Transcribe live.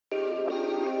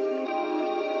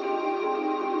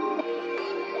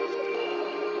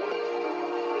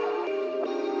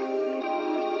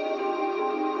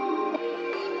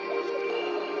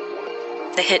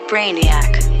the hit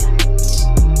Brainiac.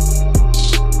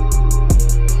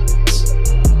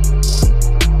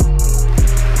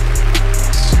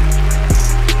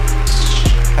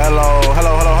 Hello.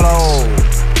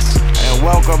 And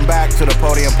welcome back to the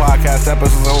Podium Podcast,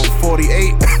 episode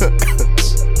 48.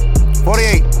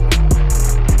 48.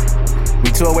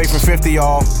 We 2 away from 50,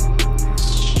 y'all.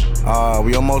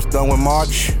 We almost done with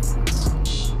March.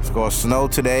 It's gonna snow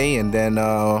today, and then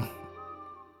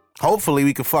hopefully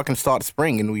we can fucking start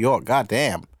spring in New York.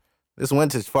 Goddamn. This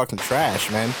winter's fucking trash,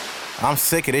 man. I'm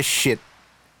sick of this shit.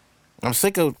 I'm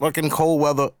sick of fucking cold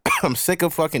weather. I'm sick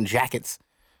of fucking jackets.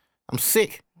 I'm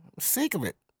sick of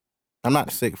it. I'm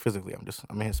not sick physically. I'm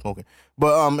in here smoking.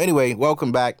 But anyway,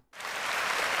 welcome back.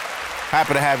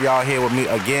 Happy to have y'all here with me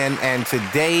again. And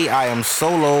today I am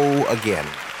solo again.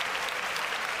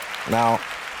 Now,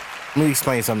 let me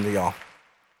explain something to y'all.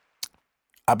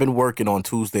 I've been working on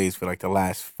Tuesdays for like the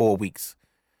last 4 weeks.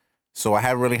 So I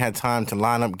haven't really had time to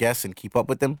line up guests and keep up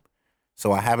with them.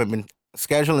 So I haven't been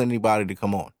scheduling anybody to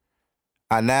come on.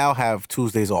 I now have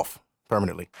Tuesdays off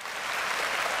permanently.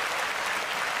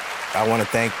 I want to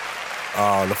thank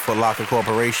the Foot Locker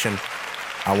Corporation.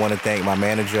 I want to thank my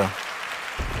manager.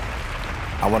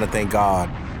 I want to thank God,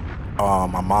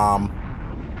 my mom,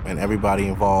 and everybody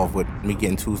involved with me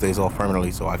getting Tuesdays off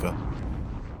permanently so I could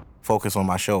focus on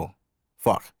my show.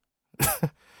 Fuck.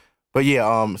 But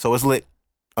yeah, so it's lit.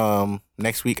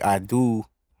 Next week I do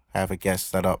have a guest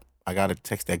set up. I got to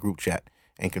text that group chat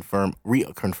and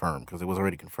reconfirm, because it was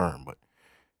already confirmed. But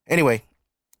anyway,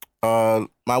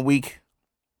 my week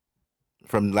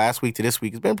from last week to this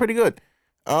week has been pretty good.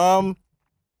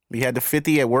 We had the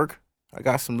 50 at work. I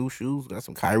got some new shoes, got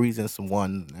some Kyries and some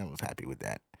ones. I was happy with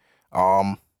that.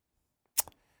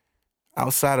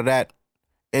 Outside of that,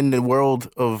 in the world,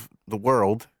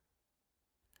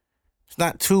 it's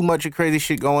not too much of crazy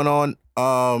shit going on.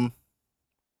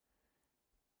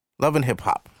 Love and Hip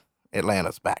Hop,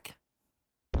 Atlanta's back.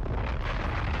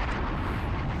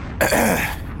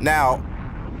 Now,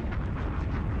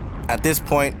 at this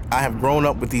point, I have grown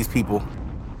up with these people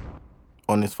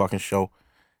on this fucking show.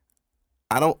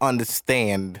 I don't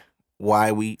understand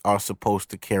why we are supposed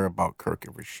to care about Kirk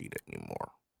and Rashida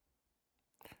anymore.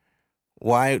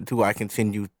 Why do I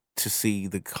continue to see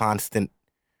the constant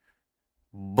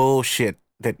bullshit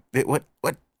what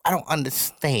I don't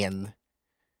understand.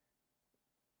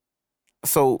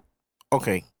 So,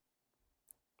 okay.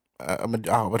 I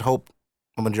would hope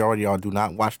a majority of y'all do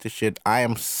not watch this shit. I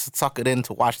am suckered in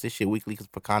to watch this shit weekly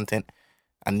for content.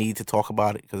 I need to talk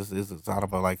about it because it's out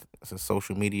of it's a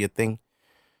social media thing.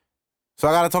 So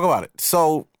I got to talk about it.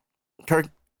 So Kirk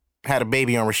had a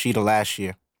baby on Rashida last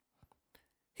year.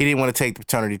 He didn't want to take the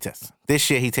paternity test. This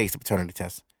year he takes the paternity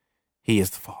test. He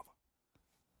is the father.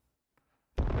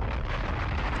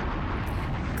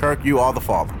 Kirk, you are the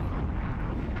father.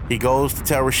 He goes to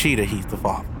tell Rashida he's the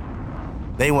father.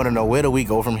 They want to know, where do we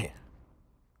go from here?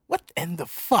 What in the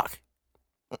fuck?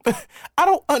 I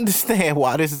don't understand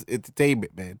why this is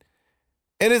entertainment, man.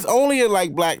 And it's only in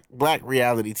like black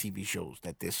reality TV shows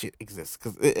that this shit exists,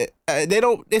 because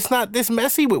it's not this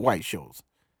messy with white shows.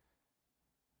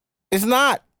 It's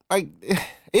not. Like,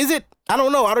 is it? I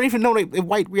don't know. I don't even know if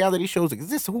white reality shows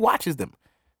exist. Who watches them?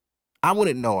 I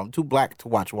wouldn't know. I'm too black to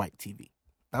watch white TV.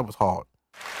 That was hard.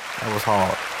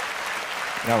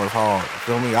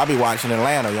 Feel me? I'll be watching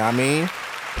Atlanta, you know what I mean?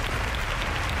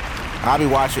 I'll be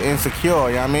watching Insecure,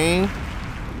 you know what I mean?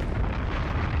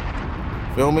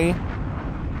 Feel me?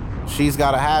 She's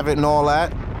Gotta Have It and all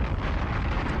that.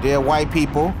 They're white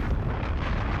people.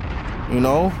 You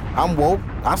know? I'm woke.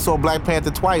 I saw Black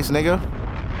Panther twice, nigga.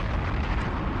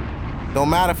 Don't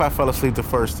matter if I fell asleep the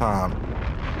first time.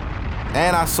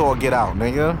 And I saw Get Out,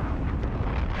 nigga.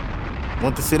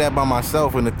 Went to see that by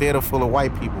myself in a theater full of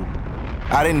white people.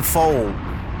 I didn't fold.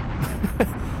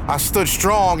 I stood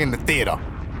strong in the theater.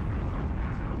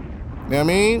 You know what I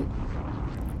mean?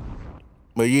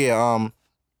 But yeah,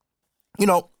 you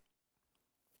know,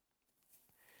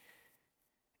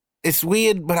 it's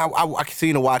weird, but I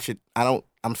continue to watch it.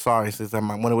 I'm sorry, it's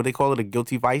what they call it, a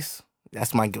guilty vice?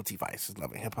 That's my guilty vice, is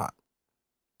Love and Hip Hop.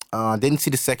 Didn't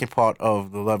see the second part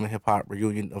of the Love and Hip Hop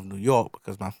reunion of New York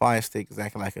because my Fire Stick is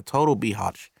acting like a total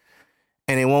biatch.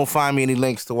 And it won't find me any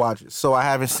links to watch it. So I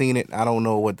haven't seen it. I don't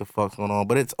know what the fuck's going on,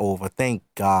 but it's over. Thank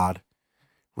God.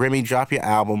 Remy, drop your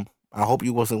album. I hope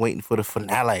you wasn't waiting for the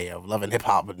finale of Love and Hip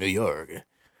Hop of New York. And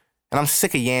I'm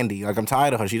sick of Yandy. Like, I'm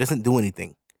tired of her. She doesn't do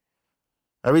anything.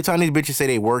 Every time these bitches say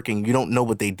they working, you don't know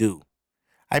what they do.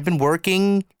 I've been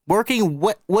working. What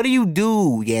do you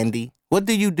do, Yandy? What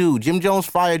do you do? Jim Jones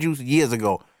fired you years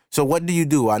ago. So what do you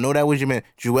do? I know that was your man.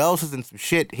 Jewels is in some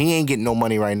shit. He ain't getting no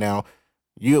money right now.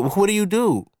 What do you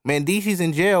do? Mandisi's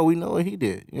in jail. We know what he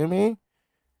did. You know what I mean?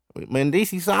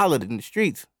 Mandisi's solid in the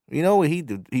streets. We know what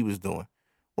he was doing.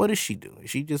 What does she do? Is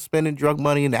she just spending drug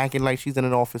money and acting like she's in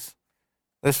an office?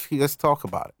 Let's talk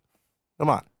about it. Come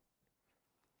on.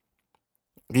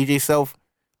 DJ Self,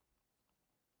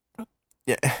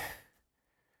 yeah.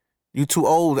 You too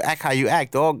old to act how you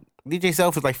act, dog. DJ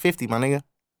Self is like 50, my nigga.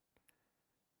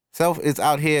 Self is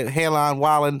out here, hairline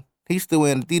wilding. He's still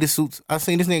in Adidas suits. I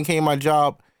seen this nigga came to my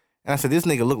job, and I said, this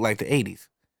nigga look like the 80s.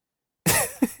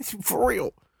 For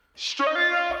real. Straight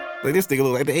up. Like, this nigga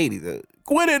look like the 80s.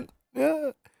 Quit it.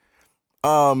 Yeah.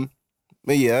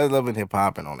 But yeah, I love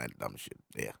hip-hop and all that dumb shit.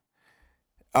 Yeah.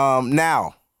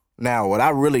 Now, what I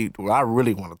really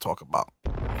want to talk about.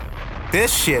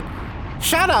 This shit.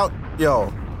 Shout out,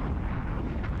 yo.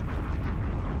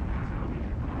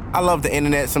 I love the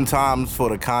internet sometimes for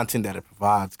the content that it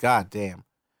provides. God damn.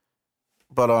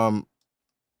 But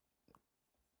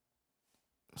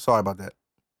sorry about that.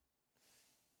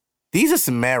 These are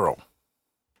some Mero.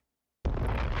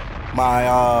 My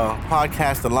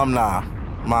podcast alumni,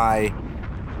 my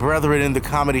brethren in the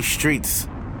comedy streets.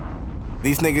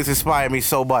 These niggas inspire me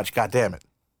so much. God damn it.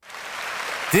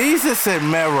 These are some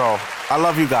Mero. I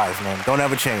love you guys, man. Don't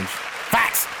ever change.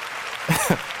 Facts.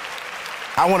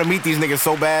 I want to meet these niggas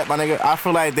so bad, my nigga. I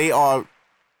feel like they are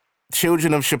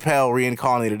children of Chappelle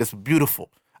reincarnated. It's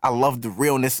beautiful. I love the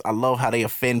realness. I love how they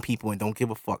offend people and don't give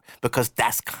a fuck. Because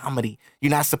that's comedy.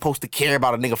 You're not supposed to care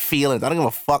about a nigga feelings. I don't give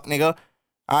a fuck, nigga.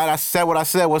 All right, I said what I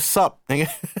said. What's up, nigga?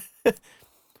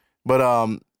 But,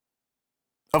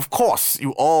 of course,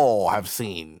 you all have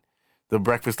seen the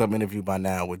Breakfast Club interview by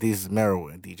now with these Mero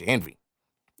and DJ Envy,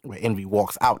 where Envy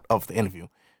walks out of the interview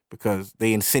because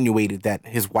they insinuated that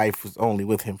his wife was only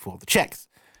with him for the checks.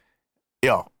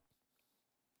 Yo,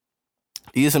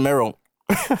 these Mero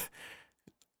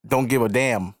don't give a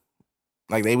damn.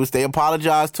 Like, they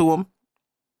apologized to him. You know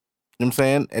what I'm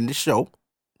saying? And the show.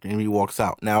 Envy walks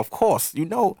out. Now, of course, you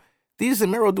know, these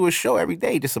Mero do a show every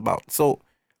day just about. So,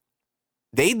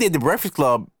 they did the Breakfast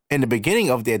Club in the beginning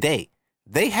of their day.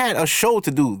 They had a show to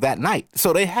do that night.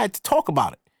 So, they had to talk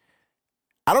about it.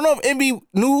 I don't know if Envy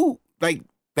knew, like,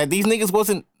 that these niggas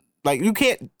wasn't, like, you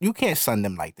can't son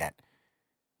them like that.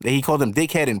 He called them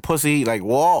dickhead and pussy. Like,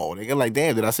 whoa. They get like,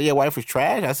 damn, did I say your wife was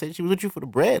trash? I said she was with you for the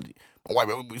bread. My wife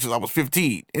was with me since I was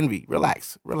 15. Envy,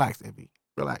 relax. Relax, Envy.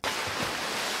 Relax.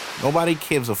 Nobody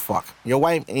gives a fuck. Your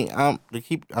wife ain't, I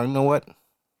know what?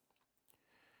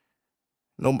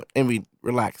 No, Envy,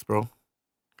 relax, bro.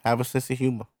 Have a sense of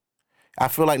humor. I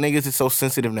feel like niggas is so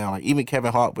sensitive now. Like, even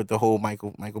Kevin Hart with the whole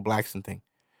Michael Blackson thing.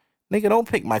 Nigga, don't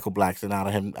pick Michael Blackson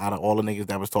out of all the niggas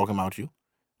that was talking about you.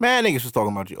 Man, niggas was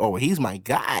talking about you. Oh, he's my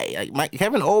guy. Like,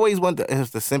 Kevin always wanted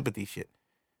the sympathy shit.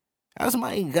 That's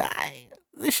my guy.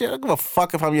 This shit, I don't give a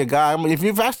fuck if I'm your guy.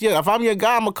 If I'm your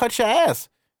guy, I'm gonna cut your ass.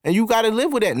 And you gotta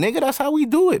live with that, nigga. That's how we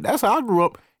do it. That's how I grew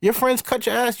up. Your friends cut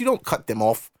your ass, you don't cut them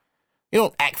off. You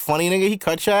don't act funny, nigga. He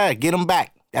cut your ass. Get him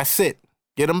back. That's it.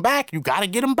 Get him back. You gotta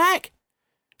get him back.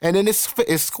 And then it's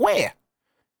square.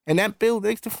 And that build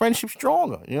makes the friendship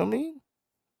stronger. You know what I mean?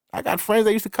 I got friends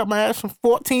that used to cut my ass from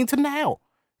 14 to now.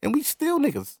 And we still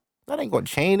niggas. That ain't gonna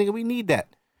change, nigga. We need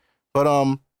that.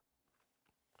 But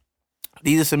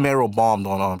these are some Mero bombed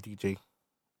on DJ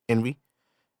Envy.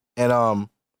 And I'm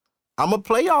gonna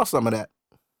play y'all some of that.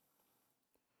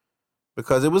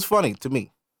 Because it was funny to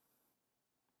me.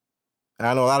 And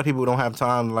I know a lot of people don't have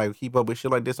time to like keep up with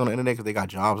shit like this on the internet because they got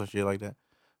jobs and shit like that.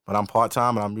 But I'm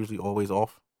part-time and I'm usually always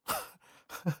off.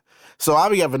 So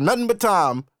I'll be having nothing but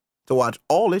time to watch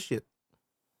all this shit.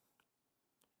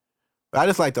 But I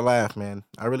just like to laugh, man.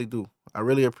 I really do. I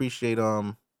really appreciate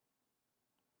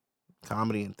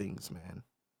comedy and things, man.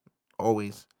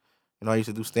 Always. You know, I used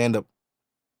to do stand-up.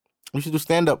 I used to do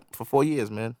stand-up for 4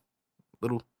 years, man.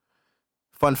 Little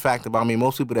fun fact about me.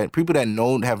 Most people that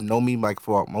have known me like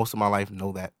for most of my life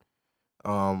know that.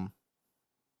 I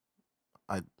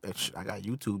got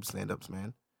YouTube stand-ups,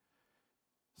 man.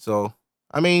 So,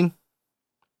 I mean,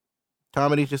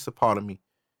 comedy's just a part of me.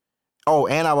 Oh,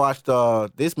 and I watched,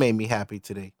 this made me happy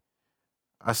today.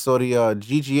 I saw the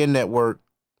GGN network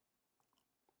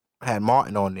had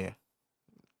Martin on there.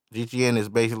 GGN is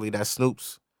basically that's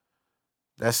Snoop's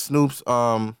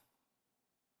YouTube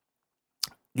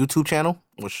channel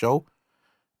or show.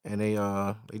 And they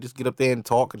just get up there and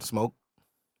talk and smoke.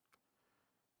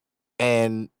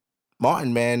 And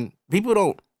Martin, man, people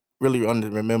don't really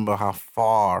remember how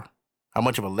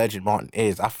much of a legend Martin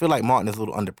is. I feel like Martin is a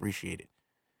little underappreciated.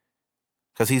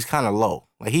 Because he's kind of low.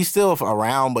 Like, he's still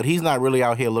around, but he's not really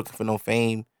out here looking for no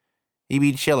fame. He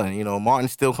be chilling, you know. Martin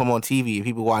still come on TV and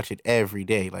people watch it every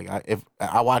day. Like,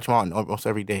 I watch Martin almost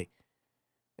every day.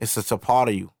 It's just a part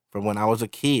of you from when I was a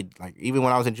kid. Like, even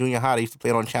when I was in junior high, they used to play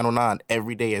it on Channel 9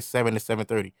 every day at 7 to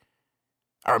 7:30.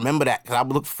 I remember that because I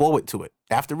looked forward to it.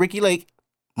 After Ricky Lake,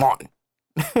 Martin.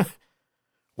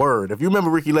 Word. If you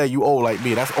remember Ricky Lake, you old like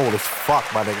me. That's old as fuck,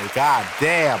 my nigga. God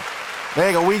damn.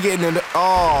 Nigga, we getting into...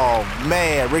 Oh,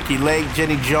 man. Ricky Lake,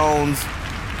 Jenny Jones.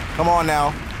 Come on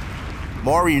now.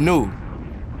 Maury knew.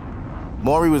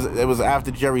 Maury it was after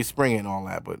Jerry Springer and all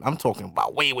that, but I'm talking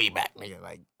about way, way back, nigga.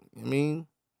 Like, I mean,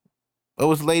 what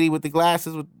was the lady with the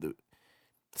glasses with the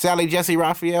Sally Jesse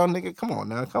Raphael, nigga? Come on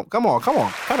now. Come on.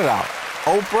 Cut it out.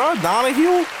 Oprah,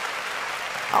 Donahue.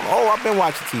 I've been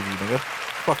watching TV, nigga.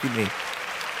 Fuck you mean.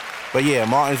 But yeah,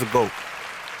 Martin's a GOAT.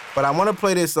 But I want to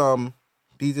play this DJ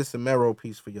Samero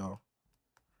piece for y'all.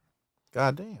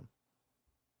 God damn.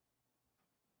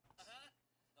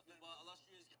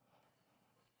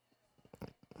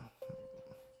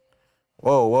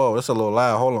 Whoa, that's a little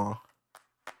loud. Hold on.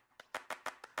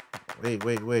 Wait.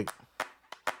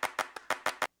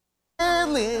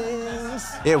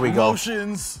 Here we go.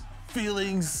 Emotions,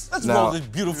 feelings. Let's roll this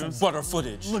beautiful butter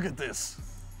footage. Look at this.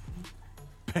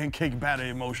 Pancake batter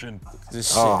emotion. This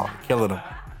shit. Oh, killing them.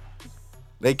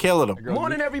 They killing them.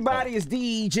 Morning, everybody. It's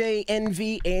DJ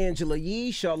Envy, Angela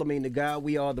Yee, Charlamagne the God.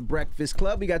 We are the Breakfast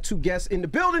Club. We got two guests in the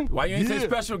building. Why you ain't say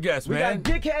special guest, We man?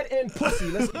 got Dickhead and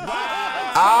Pussy. Let's Stop.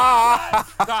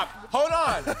 Hold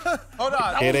on.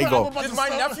 Here they go. Did my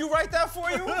nephew write that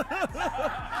for you?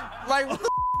 Like, what the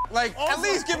like, at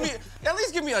least give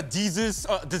me a diseases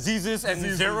and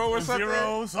zero or something.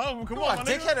 Zero, something. Come on, my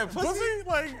nigga. Dickhead and pussy?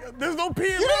 Like, there's no P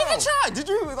in You didn't even try. Did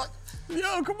you? Like,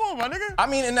 yo, come on, my nigga. I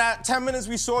mean, in that 10 minutes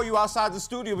we saw you outside the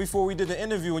studio before we did the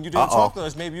interview and you didn't talk to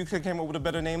us, maybe you could have came up with a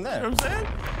better name then. You know what I'm saying?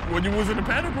 When you was in the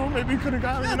panic room, maybe you could have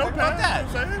got Yeah, a notepad. think about that.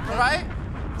 You know what I'm saying? All right?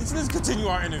 Let's continue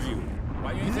our interview.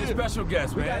 Why you ain't say special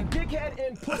guest, We got man? Dickhead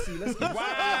and Pussy. Let's get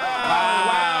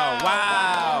Wow.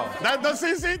 That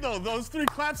see, though, those three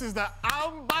claps is that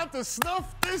I'm about to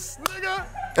snuff this nigga.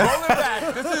 Roll it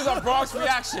back. This is a Bronx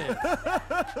reaction.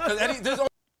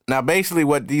 Now, basically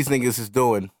what these niggas is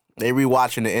doing, they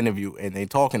rewatching the interview and they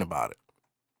talking about it.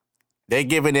 They're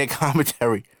giving their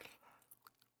commentary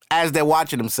as they're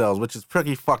watching themselves, which is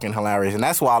pretty fucking hilarious. And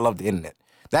that's why I love the internet.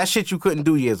 That shit you couldn't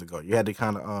do years ago. You had to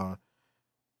kind of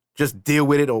just deal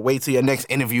with it or wait till your next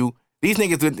interview. These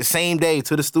niggas went the same day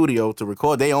to the studio to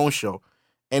record their own show,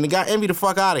 and they got Envy the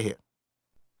fuck out of here.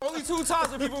 Only 2 times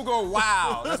when people go,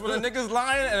 wow. That's when a nigga's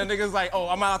lying and a nigga's like, oh,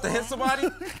 I'm out to hit somebody.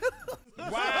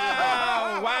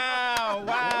 Wow.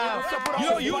 You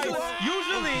know, usually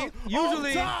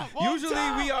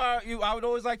we are. I would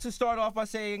always like to start off by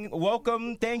saying,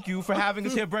 welcome, thank you for having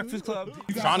us here at Breakfast Club.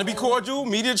 Trying to be cordial,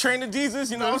 media trainer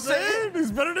Jesus, you know what I'm saying?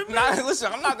 He's better than me. Nah,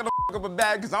 listen, I'm not gonna f up a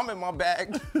bag because I'm in my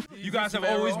bag. You guys have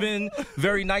always been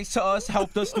very nice to us,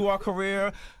 helped us through our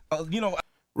career.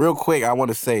 Real quick, I want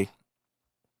to say,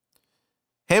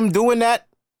 him doing that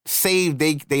saved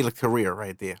their career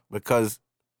right there, because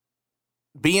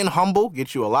being humble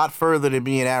gets you a lot further than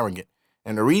being arrogant.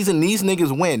 And the reason these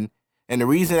niggas win, and the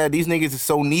reason that these niggas is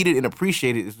so needed and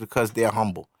appreciated, is because they're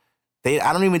humble.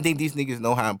 I don't even think these niggas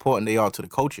know how important they are to the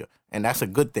culture, and that's a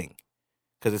good thing,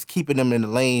 because it's keeping them in the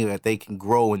lane that they can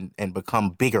grow and become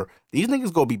bigger. These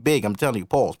niggas gonna be big, I'm telling you.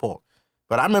 Pause.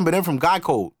 But I remember them from Guy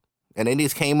Code, and they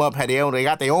just came up, they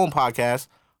got their own podcast,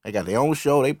 they got their own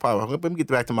show. Let me get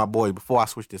back to my boy before I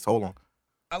switch this. Hold on.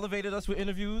 Elevated us with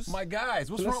interviews. My guys,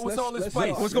 what's Let's- wrong with let's- all this let's spice?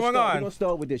 start. What's going We're on? gonna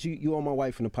start with this. You owe my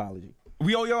wife an apology.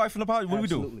 We owe your wife an apology. What do we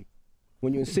do? Absolutely.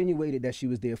 When you insinuated that she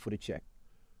was there for the check.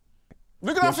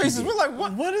 Look at our faces. We're like,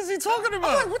 what? What is he talking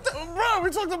about? like, what the- Bro, we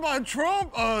talking about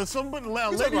Trump, somebody, We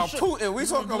talking about Putin. We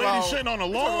talking lady about shitting on the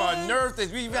we lawn. talking about nerve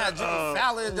things. We've had Joe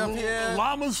Fallon up here.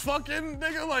 Llamas fucking,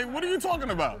 nigga. Like, what are you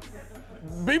talking about?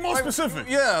 Be more specific.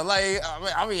 Yeah, like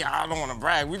I mean, I don't want to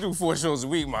brag. We do 4 shows a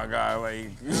week, my guy.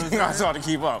 Like, it's hard to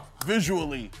keep up.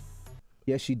 Visually.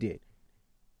 Yes, she did.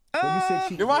 When you said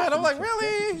she in my head, I'm like, that's what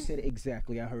really? you said it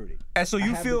exactly. I heard it. And so I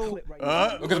you have the feel clip right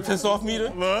now. Look at the pissed off meter.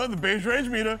 The base range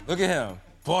meter. Look at him,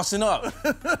 bossing up,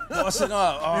 bossing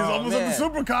up. Oh, He's almost man. at the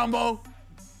super combo.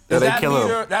 Yeah, Is they that killing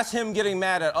meter? him. That's him getting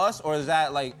mad at us, or is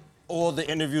that like all the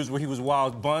interviews where he was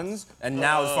wild buns and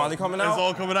now it's finally coming out? It's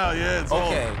all coming out, yeah. It's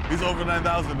Okay. all. He's over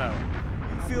 9,000 now.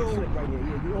 Clip right there.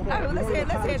 Yeah, you don't have, Let's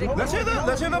hear the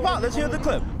Let's hear the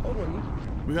clip. Hold on.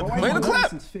 We got My the wife Play the been clip.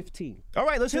 Since 15. All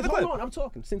right, let's hear the clip. Hold on, I'm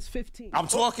talking. Since 15. I'm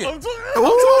talking. I'm talking.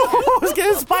 Ooh, it's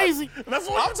getting spicy. That's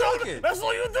all I'm you do. talking. That's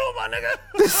all you do, my nigga.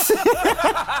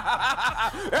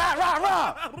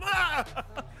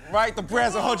 Right, the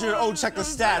brand's 100. Oh, check the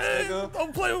stats, nigga.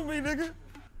 Don't play with me, nigga.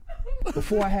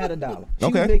 before I had $1. She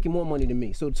Okay. was making more money than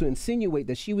me. So to insinuate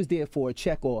that she was there for a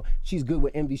check or she's good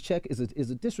with Envy's check is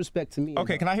a disrespect to me.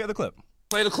 Okay, can I hear the clip?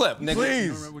 Play the clip, nigga.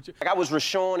 Please. Like I was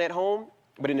Rashawn at home,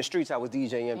 but in the streets I was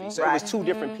DJ Envy. So it was two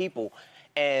different people.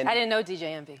 And I didn't know DJ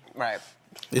Envy. right.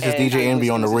 This is And DJ Envy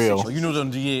on the real. Oh, you know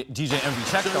them DJ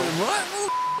Envy check though.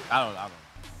 I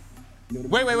don't.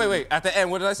 Wait. At the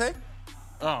end, what did I say?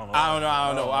 I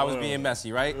don't know. I was being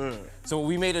messy, right? So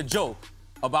we made a joke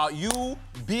about you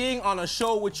being on a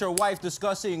show with your wife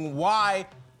discussing why.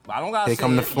 I don't gotta Here say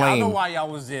come the it. Y'all know flame. why y'all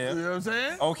was there. You know what I'm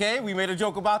saying? Okay, we made a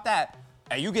joke about that.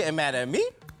 And you getting mad at me?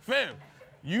 Fam,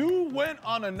 you went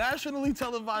on a nationally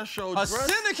televised show. A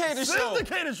syndicated show.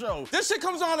 Syndicated show. This shit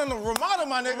comes on in the Ramada,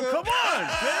 my nigga. Come on,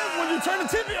 man. When you turn the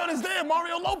TV on, it's there.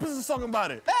 Mario Lopez is talking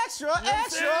about it. Extra.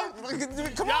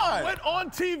 Come Y'all on. went on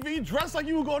TV dressed like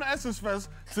you were going to Essence Fest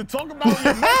to talk about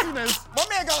your messiness. My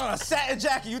man got on a satin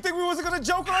jacket. You think we wasn't gonna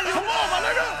joke on you? Come on, my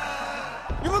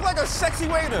nigga. You look like a sexy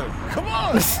waiter. Come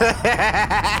on.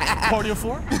 Podium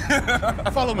 4.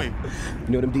 Follow me. You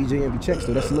know them DJ Envy checks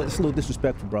though. That's a little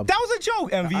disrespectful, bro. That was a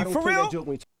joke, Envy. I don't For play real? that joke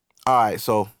when All right,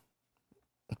 so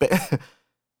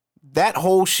that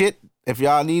whole shit, if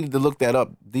y'all needed to look that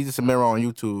up, DJ Samira on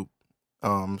YouTube,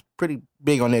 pretty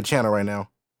big on their channel right now.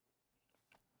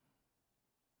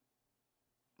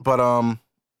 But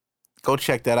go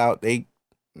check that out. They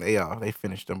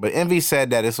finished them. But Envy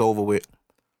said that it's over with.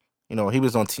 You know, he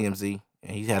was on TMZ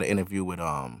and he had an interview with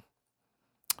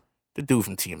the dude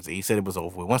from TMZ. He said it was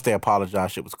over with. Once they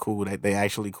apologized, it was cool. They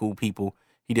actually cool people.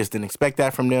 He just didn't expect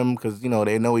that from them because, you know,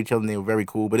 they know each other and they were very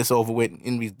cool. But it's over with.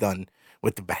 Envy's done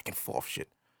with the back and forth shit.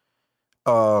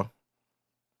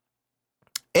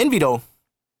 Envy, though,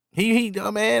 he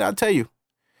man, I'll tell you,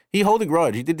 he hold a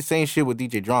grudge. He did the same shit with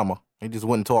DJ Drama. He just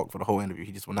wouldn't talk for the whole interview.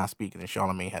 He just would not speak. And then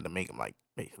Charlamagne had to make him, like,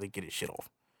 basically get his shit off.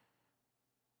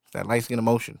 It's that light skin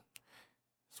emotion.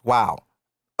 It's wild.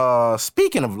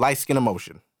 Speaking of light skin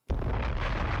emotion,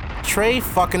 Trey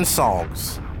fucking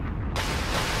Songz.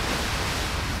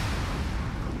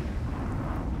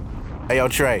 Hey, yo,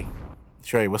 Trey.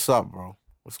 Trey, what's up, bro?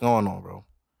 What's going on, bro?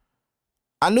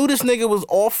 I knew this nigga was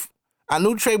off. I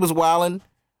knew Trey was wildin'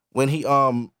 when he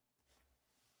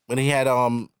had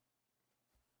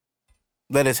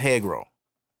let his hair grow.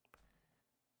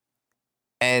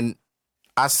 And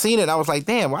I seen it, I was like,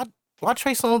 damn, why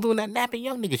Trey Songz doing that napping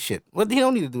young nigga shit? What, he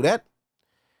don't need to do that.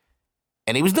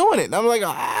 And he was doing it. And I'm like,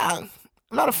 I'm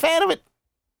not a fan of it.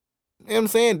 You know what I'm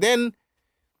saying? Then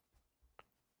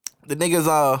the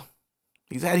niggas,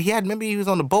 remember he was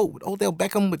on the boat with Odell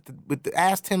Beckham with the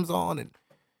ass Timbs on and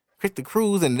Krista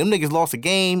Cruz, and them niggas lost a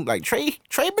game. Like, Trey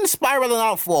been spiraling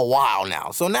out for a while now.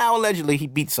 So now, allegedly, he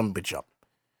beat some bitch up.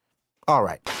 All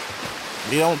right.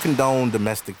 We don't condone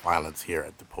domestic violence here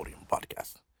at the Podium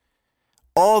Podcast.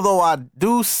 Although I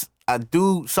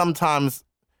do sometimes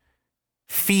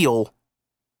feel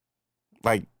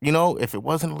like, you know, if it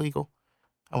wasn't illegal,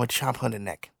 I would chop her in the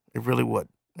neck. It really would.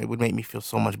 It would make me feel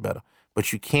so much better.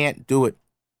 But you can't do it.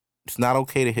 It's not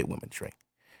okay to hit women, Trey.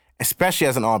 Especially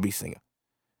as an R&B singer.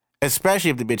 Especially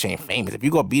if the bitch ain't famous. If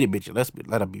you go beat a bitch,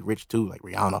 let her be rich too, like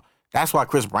Rihanna. That's why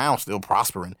Chris Brown's still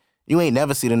prospering. You ain't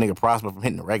never seen a nigga prosper from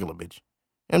hitting a regular bitch.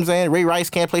 You know what I'm saying? Ray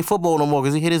Rice can't play football no more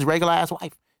because he hit his regular ass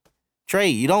wife. Trey,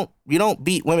 you don't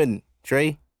beat women,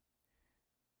 Trey.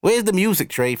 Where's the music,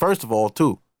 Trey? First of all,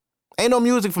 too. Ain't no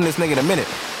music from this nigga in a minute.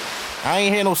 I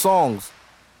ain't hear no songs.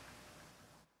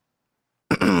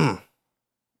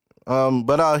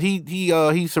 But he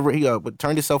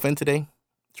turned himself in today.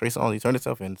 Trey Songz, he turned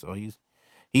himself in, so he's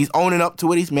owning up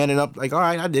to it. He's manning up, like, all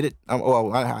right, I did it.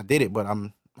 I did it, but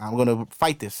I'm gonna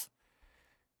fight this.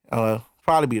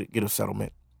 Probably get a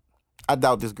settlement. I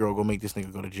doubt this girl gonna make this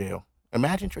nigga go to jail.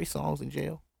 Imagine Trey Songz in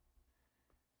jail.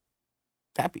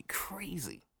 That'd be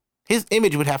crazy. His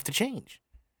image would have to change.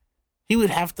 He would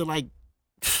have to, like,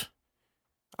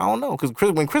 I don't know, because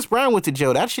when Chris Brown went to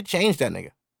jail, that shit changed that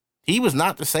nigga. He was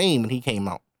not the same when he came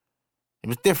out. He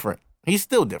was different. He's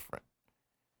still different.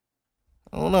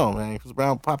 I don't know, man. Chris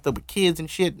Brown popped up with kids and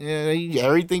shit. Yeah,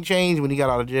 everything changed when he got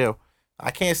out of jail.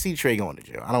 I can't see Trey going to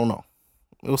jail. I don't know.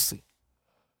 We'll see.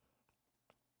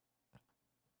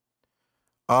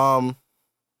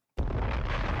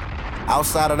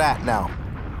 Outside of that now.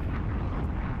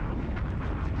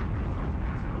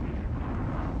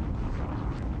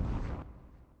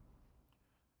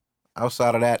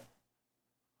 Outside of that,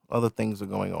 other things are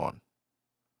going on.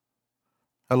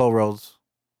 Hello, Rose.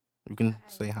 You can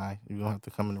say hi. You don't have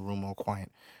to come in the room all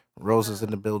quiet. Rose is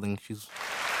in the building. She's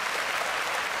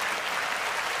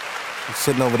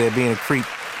sitting over there being a creep.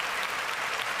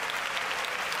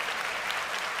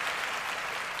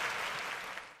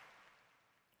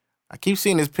 I keep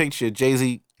seeing this picture of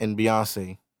Jay-Z and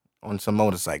Beyonce on some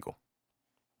motorcycle.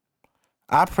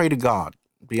 I pray to God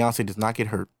Beyonce does not get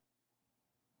hurt.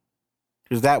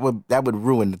 Because that would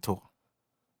ruin the tour.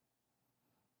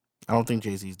 I don't think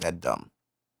Jay-Z's that dumb.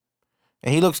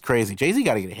 And he looks crazy. Jay-Z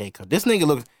got to get a haircut. This nigga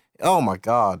looks, oh my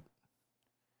God.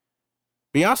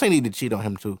 Beyonce need to cheat on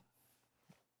him too.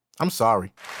 I'm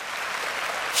sorry.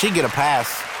 She get a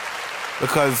pass.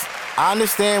 Because I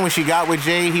understand when she got with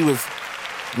Jay, he was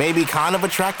maybe kind of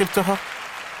attractive to her.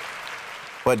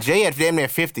 But Jay at damn near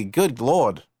 50, good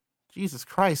Lord. Jesus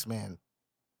Christ, man.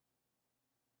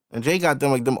 And Jay got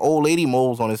them like them old lady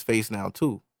moles on his face now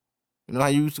too. You know how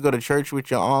you used to go to church with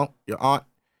your aunt,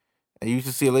 and you used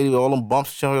to see a lady with all them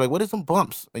bumps. You're like, what is them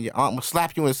bumps? And your aunt would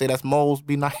slap you and say, that's moles,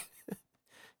 be nice.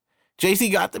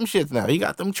 JC got them shits now. He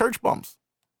got them church bumps.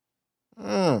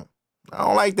 I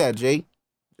don't like that, Jay.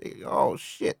 Oh,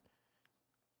 shit.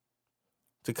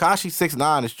 Tekashi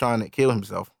 6ix9ine is trying to kill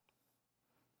himself.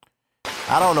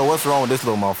 I don't know what's wrong with this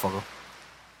little motherfucker.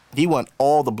 He want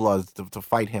all the Bloods to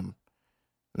fight him.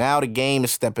 Now the game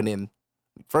is stepping in.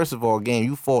 First of all, game,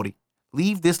 you 40.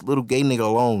 Leave this little gay nigga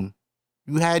alone.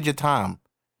 You had your time.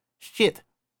 Shit.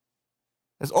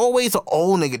 There's always an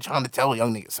old nigga trying to tell a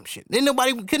young nigga some shit.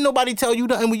 Couldn't nobody tell you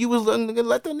nothing when you was young nigga.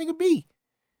 Let that nigga be.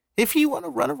 If he want to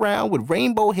run around with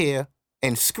rainbow hair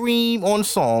and scream on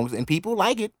songs and people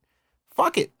like it,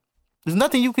 fuck it. There's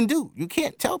nothing you can do. You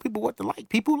can't tell people what to like.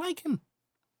 People like him.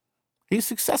 He's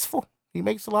successful. He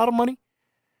makes a lot of money.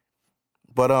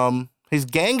 But his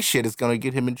gang shit is going to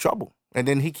get him in trouble. And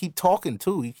then he keep talking,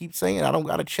 too. He keeps saying, I don't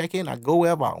got to check in. I go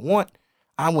wherever I want.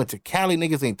 I went to Cali.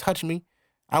 Niggas ain't touch me.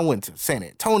 I went to San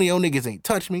Antonio. Niggas ain't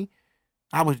touch me.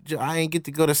 I ain't get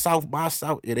to go to South by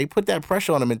South. Yeah, they put that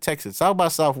pressure on him in Texas. South by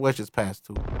Southwest just passed,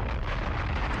 too.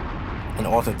 In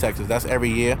Austin, Texas. That's every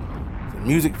year. It's a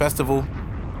music festival.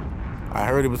 I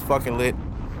heard it was fucking lit.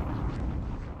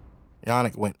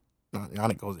 Yannick went. No,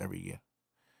 Yannick goes every year.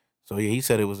 So, yeah, he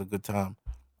said it was a good time.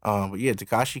 But, yeah,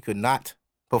 Tekashi could not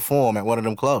perform at one of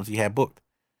them clubs he had booked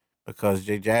because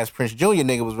Jazz Prince Jr.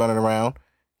 nigga was running around,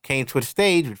 came to the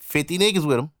stage with 50 niggas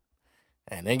with him,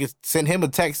 and niggas sent him a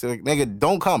text like, nigga,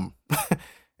 don't come.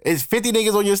 It's 50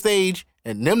 niggas on your stage,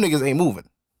 and them niggas ain't moving.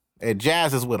 And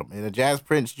Jazz is with him. And the Jazz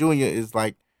Prince Jr. is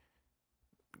like,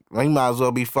 he might as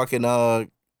well be fucking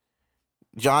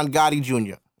John Gotti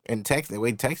Jr. in Texas.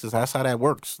 Texas, that's how that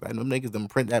works. Like, them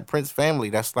niggas, that Prince family,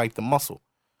 that's like the muscle.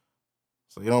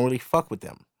 So you don't really fuck with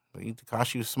them.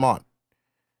 Tekashi was smart.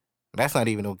 That's not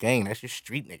even no gang. That's just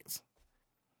street niggas.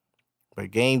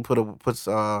 But Game put up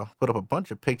a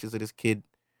bunch of pictures of this kid.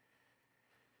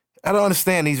 I don't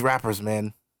understand these rappers,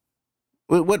 man.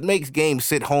 What makes Game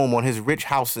sit home on his rich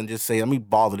house and just say, let me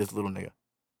bother this little nigga?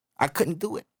 I couldn't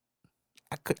do it.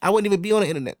 I wouldn't even be on the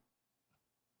internet.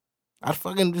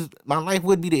 My life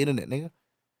would be the internet, nigga.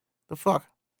 The fuck?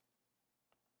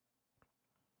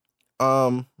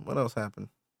 What else happened?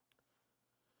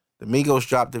 The Migos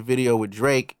dropped a video with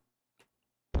Drake.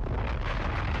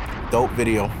 Dope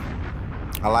video.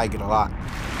 I like it a lot.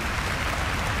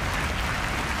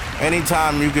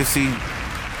 Anytime you can see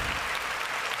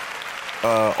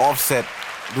Offset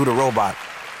do the robot,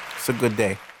 it's a good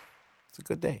day. It's a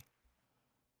good day.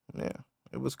 Yeah,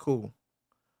 it was cool.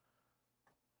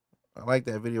 I like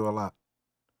that video a lot.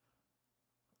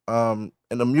 In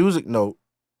a music note,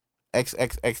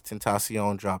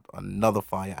 XXXTentacion dropped another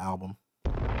fire album.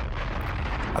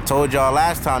 I told y'all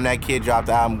last time that kid dropped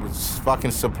the album was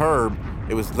fucking superb.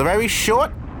 It was very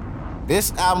short.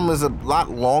 This album is a lot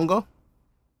longer.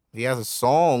 He has a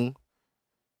song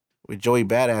with Joey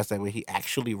Badass that where he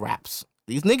actually raps.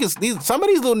 Some of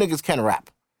these little niggas can rap.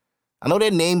 I know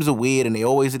their names are weird and they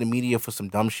always in the media for some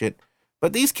dumb shit,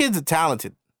 but these kids are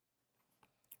talented.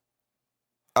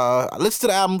 I listened to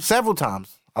the album several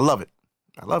times. I love it.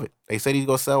 They said he's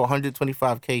gonna sell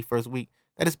 125K first week.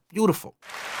 That is beautiful.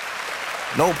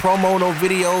 No promo, no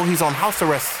video. He's on house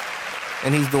arrest,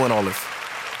 and he's doing all this.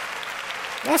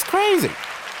 That's crazy.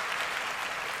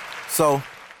 So,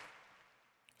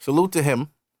 salute to him.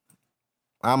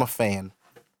 I'm a fan.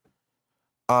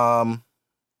 What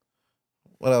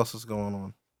else is going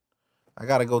on? I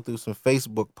gotta go through some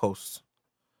Facebook posts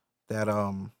that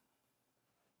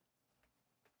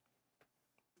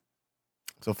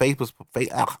some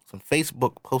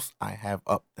Facebook posts I have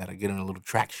up that are getting a little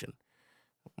traction.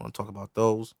 I want to talk about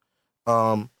those.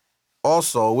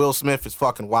 Also, Will Smith is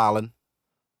fucking wilding.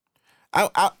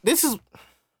 I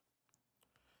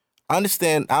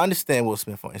understand Will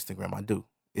Smith on Instagram. I do.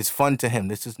 It's fun to him.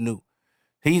 This is new.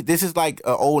 This is like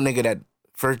an old nigga that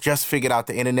just figured out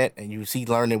the internet and you see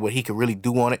learning what he could really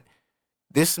do on it.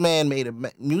 This man made a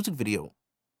music video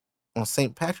on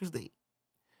St. Patrick's Day.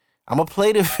 I'm gonna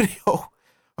play the video.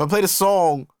 I'm gonna play the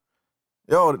song.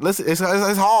 Yo, listen, it's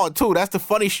hard too. That's the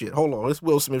funny shit. Hold on, it's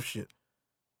Will Smith shit.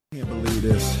 Can't believe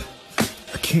this.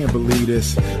 I can't believe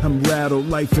this. I'm rattled,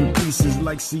 life in pieces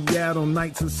like Seattle.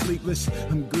 Nights are sleepless.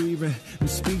 I'm grieving, I'm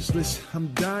speechless. I'm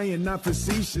dying, not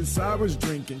facetious. I was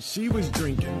drinking, she was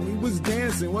drinking. We was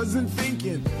dancing, wasn't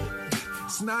thinking.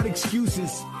 It's not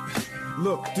excuses.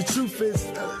 Look, the truth is,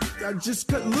 I just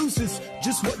cut loose. It's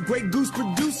just what Grey Goose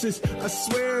produces. I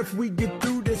swear if we get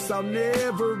through this, I'll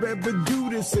never ever do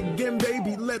this again,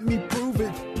 baby. Let me prove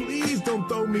it. Please don't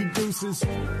throw me deuces.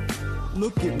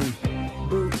 Look at me,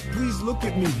 boo, please look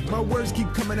at me. My words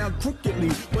keep coming out crookedly,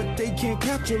 but they can't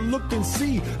capture, look and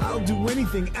see. I'll do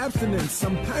anything, abstinence,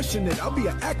 I'm passionate. I'll be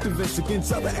an activist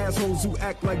against other assholes who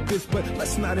act like this, but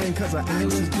let's not end cause of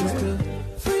accident.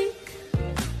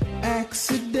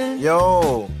 Accident.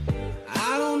 Yo,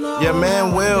 I don't know. your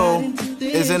man Will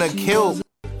is in a kilt.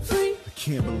 I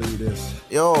can't believe this.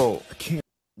 Yo, I can't.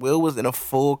 Will was in a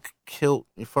full kilt.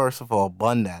 First of all,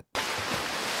 bun that.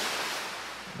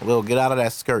 Will, get out of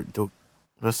that skirt, dude.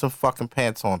 Put some fucking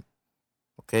pants on.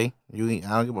 Okay? I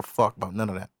don't give a fuck about none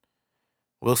of that.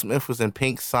 Will Smith was in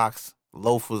pink socks,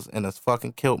 loafers, and a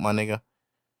fucking kilt, my nigga.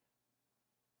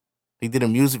 He did a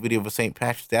music video for St.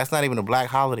 Patrick's Day. That's not even a black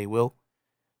holiday, Will.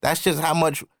 That's just how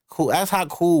much cool. That's how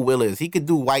cool Will is. He could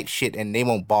do white shit and they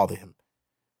won't bother him.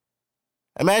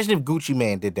 Imagine if Gucci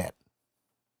Man did that.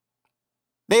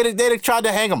 They'd have tried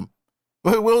to hang him.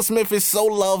 But Will Smith is so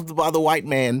loved by the white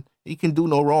man, he can do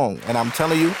no wrong. And I'm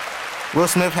telling you, Will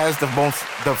Smith has the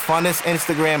funnest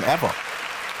Instagram ever.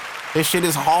 His shit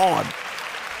is hard.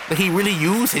 But he really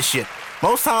use his shit.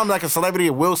 Most times, like a celebrity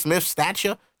of Will Smith's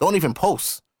stature, don't even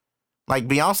post. Like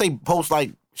Beyonce posts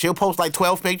she'll post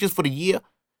 12 pictures for the year.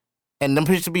 And them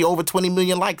pictures be over 20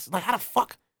 million likes. Like, how the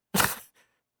fuck?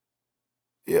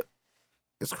 Yeah.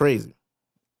 It's crazy.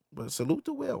 But salute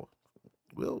to Will.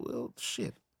 Will,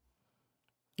 shit.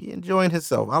 He enjoying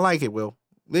himself. I like it, Will.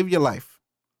 Live your life.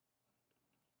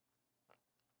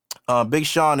 Big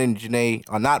Sean and Janae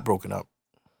are not broken up.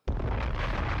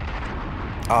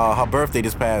 Her birthday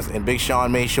just passed, and Big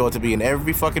Sean made sure to be in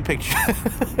every fucking picture.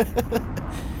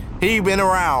 He been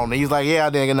around. He's like, yeah,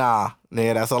 nigga, nah.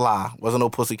 Nigga, that's a lie. Wasn't no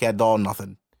pussycat doll,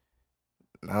 nothing.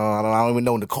 No, I don't even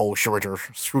know Nicole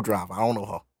Screwdriver. I don't know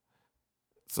her.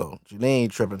 So, Janae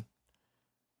ain't tripping.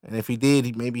 And if he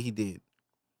did, maybe he did.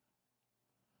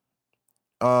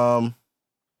 What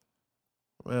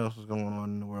else is going on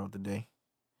in the world today?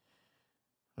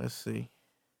 Let's see.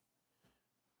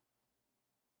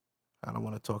 I don't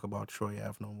want to talk about Troy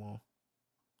Ave no more.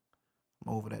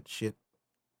 I'm over that shit.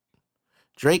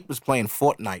 Drake was playing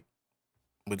Fortnite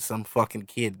with some fucking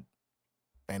kid,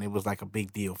 and it was like a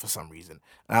big deal for some reason.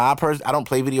 Now, I don't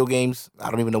play video games.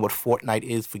 I don't even know what Fortnite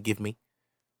is. Forgive me.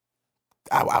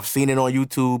 I've seen it on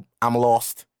YouTube. I'm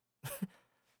lost.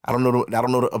 I don't know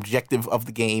the objective of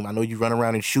the game. I know you run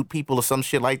around and shoot people or some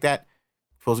shit like that.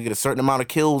 Supposed to get a certain amount of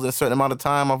kills in a certain amount of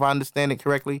time, if I understand it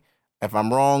correctly. If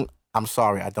I'm wrong, I'm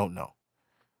sorry. I don't know.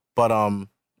 But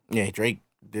yeah, Drake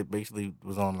basically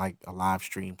was on like a live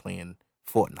stream playing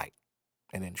Fortnite,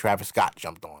 and then Travis Scott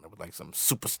jumped on. It was like some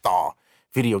superstar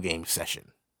video game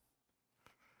session.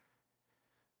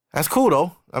 That's cool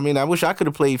though. I mean, I wish I could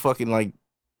have played fucking like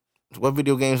what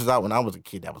video games was out when I was a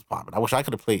kid that was popping. I wish I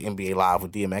could have played NBA Live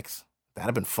with DMX. That'd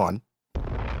have been fun.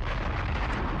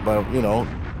 But you know,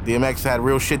 DMX had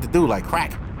real shit to do, like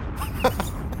crack.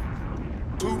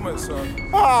 Too much, son.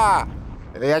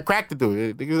 They had crack to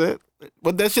do.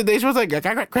 What that shit they was like,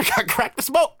 crack the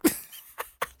smoke.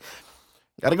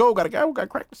 Gotta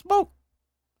crack the smoke.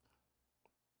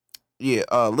 Yeah,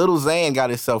 Lil Xan got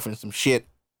himself in some shit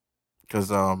because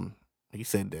he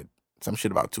said that some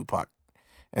shit about Tupac,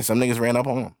 and some niggas ran up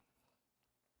on him,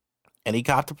 and he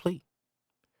got to plea.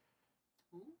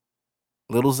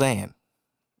 Lil Xan.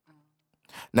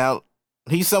 Now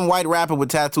he's some white rapper with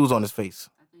tattoos on his face.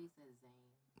 I thought you said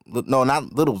Zane. No,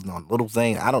 not Lil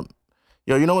Xan.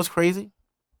 Yo, you know what's crazy?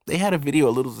 They had a video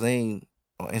of Lil Xan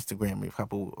on Instagram a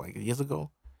couple years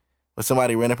ago. But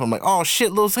somebody ran up and I'm like, oh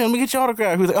shit, Lil Xan, let me get your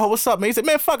autograph. He was like, oh, what's up, man? He said,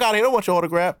 man, fuck out of here. I don't want your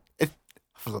autograph.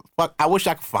 Fuck, I wish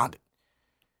I could find it.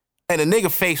 And the nigga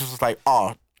face was just like,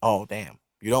 oh damn.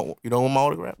 You don't want my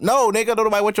autograph? No, nigga, don't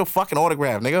nobody want your fucking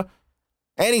autograph, nigga.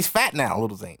 And he's fat now, Lil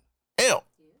Xan. Ew.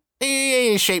 He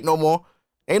ain't in shape no more.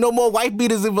 Ain't no more white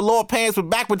beaters in velour pants with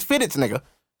backwards fitteds, nigga.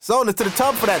 So to the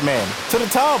tub for that man. To the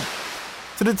tub.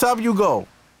 To the tub you go.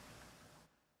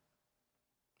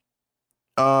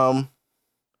 What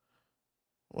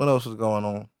else is going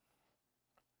on?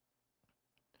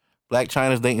 Black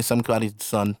China's dating somebody's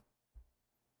son.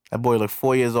 That boy look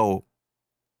 4 years old.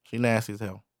 She nasty as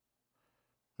hell.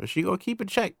 But she gonna keep a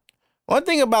check. One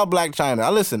thing about Black China,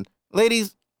 listen,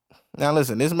 ladies, now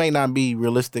listen, this may not be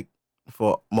realistic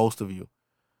for most of you.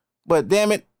 But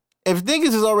damn it, if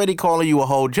niggas is already calling you a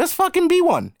hoe, just fucking be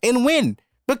one and win.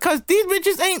 Because these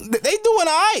bitches they doing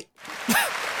all right.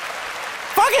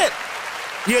 Fuck it.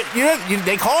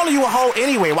 They calling you a hoe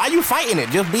anyway. Why you fighting it?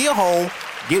 Just be a hoe.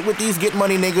 Get with these get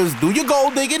money niggas. Do your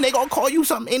gold digging. They gonna call you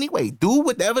something anyway. Do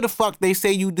whatever the fuck they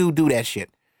say you do that shit.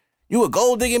 You a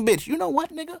gold digging bitch. You know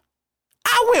what, nigga?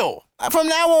 I will. From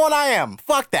now on, I am.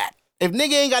 Fuck that. If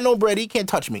nigga ain't got no bread, he can't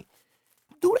touch me.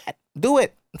 Do that. Do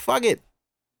it. Fuck it.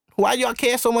 Why y'all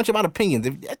care so much about opinions?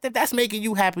 If that's making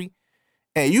you happy,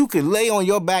 and you could lay on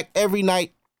your back every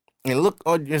night and look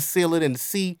on your ceiling and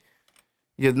see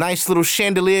your nice little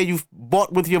chandelier you've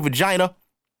bought with your vagina,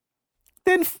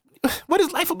 then what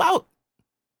is life about?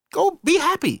 Go be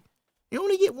happy. You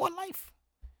only get one life.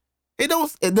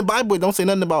 The Bible don't say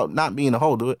nothing about not being a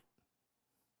hoe, do it?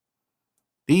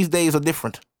 These days are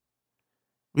different.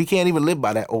 We can't even live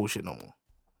by that old shit no more.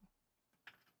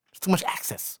 It's too much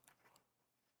access.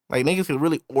 Like, niggas could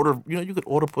really order, you could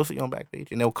order pussy on Backpage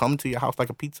and they'll come to your house like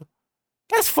a pizza.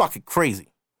 That's fucking crazy.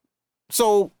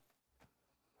 So,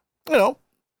 do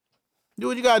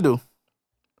what you gotta do.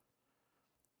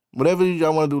 Whatever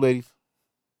y'all wanna do, ladies,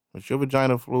 with your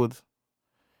vagina fluids,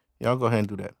 y'all go ahead and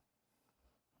do that.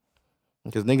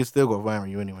 Because niggas still gonna vibe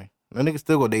you anyway. And niggas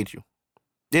still gonna date you.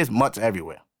 There's mutts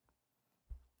everywhere.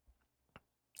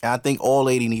 And I think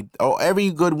every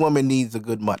good woman needs a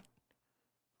good mutt.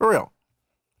 For real.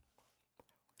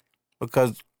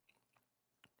 Because,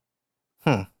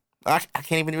 I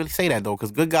can't even really say that, though,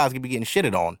 because good guys can be getting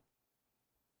shitted on.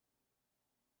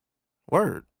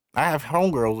 Word. I have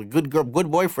homegirls with good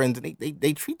boyfriends, and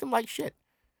they treat them like shit.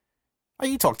 Why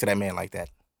you talk to that man like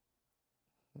that?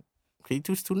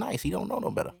 He's too nice. He don't know no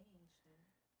better.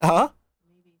 Huh?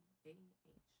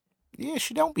 Yeah,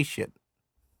 she don't be shit.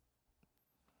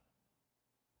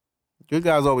 Good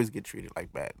guys always get treated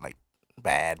like bad. Like,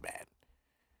 bad.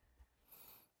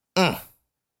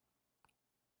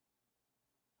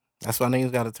 That's why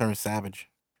niggas gotta turn savage.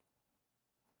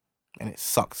 And it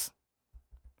sucks.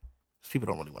 People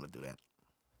don't really want to do that.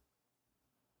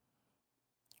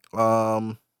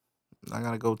 I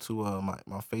gotta go to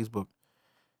my Facebook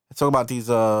and talk about these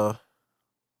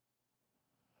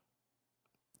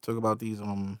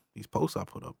posts I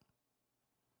put up.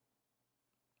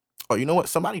 Oh, you know what?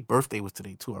 Somebody's birthday was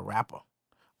today too, a rapper.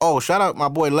 Oh, shout out my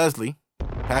boy Leslie.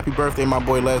 Happy birthday, my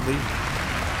boy Leslie.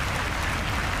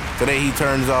 Today he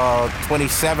turns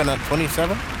 27?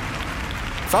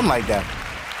 Something like that.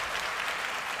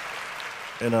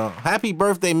 And happy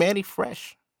birthday, Manny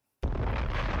Fresh.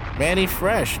 Manny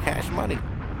Fresh, Cash Money.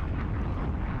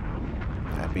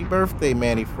 Happy birthday,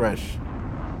 Manny Fresh.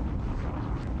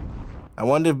 I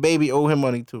wonder if Baby owe him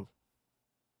money too.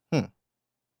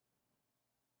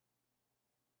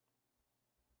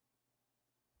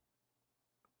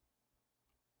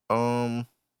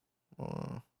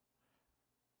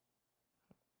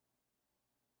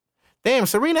 Damn,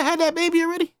 Serena had that baby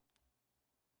already?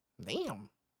 Damn.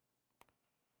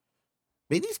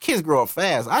 Man, these kids grow up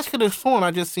fast. I could have sworn I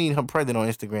just seen her pregnant on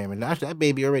Instagram, and now that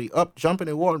baby already up, jumping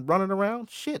and running around.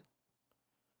 Shit.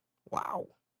 Wow.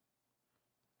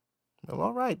 Well,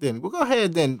 all right then. We'll go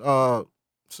ahead then.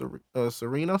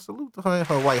 Serena, salute to her and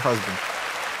her white husband.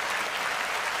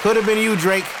 Could have been you,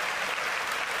 Drake.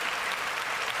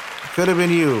 Could have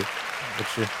been you.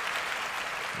 But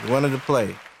you wanted to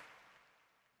play.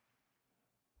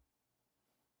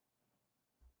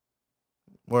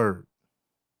 Word.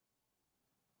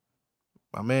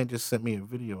 My man just sent me a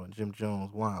video of Jim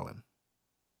Jones wilding.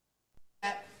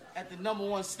 At the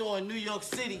 #1 store in New York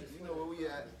City. You know where we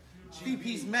at?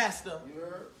 VP's Master. You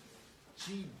heard?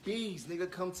 GBs, nigga,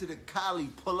 come to the Cali,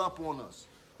 pull up on us.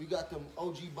 We got them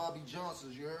OG Bobby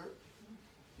Johnsons, you heard?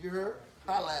 You heard?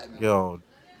 Holla at me. Yo.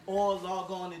 Or log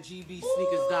on to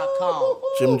gbsneakers.com.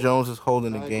 Jim Jones is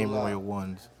holding the Game Royal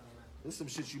Ones. There's some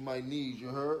shit you might need, you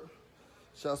heard?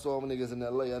 Shouts to all my niggas in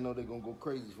LA. I know they're gonna go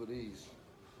crazy for these.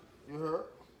 You heard?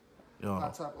 Yo.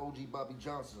 Hot top OG Bobby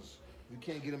Johnsons. If you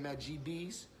can't get them at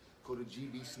GB's, go to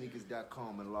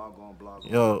gbsneakers.com and log on, blog.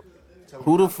 Yo,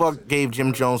 who the fuck gave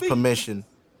Jim Jones permission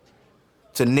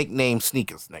to nickname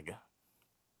sneakers, nigga?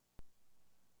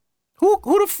 Who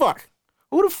the fuck?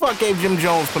 Who the fuck gave Jim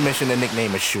Jones permission to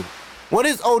nickname a shoe? What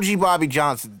is OG Bobby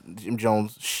Johnson, Jim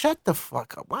Jones? Shut the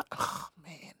fuck up. What? Oh,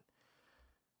 man.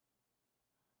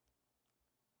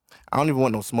 I don't even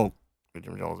want no smoke with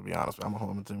Jim Jones, to be honest. I'm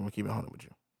going to keep it 100 with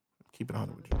you. Keep it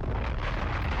 100 with you.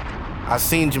 I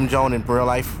seen Jim Jones in real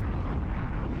life.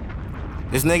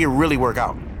 This nigga really work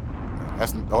out.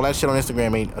 All that shit on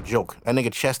Instagram ain't a joke. That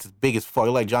nigga chest is big as fuck.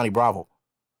 He like Johnny Bravo.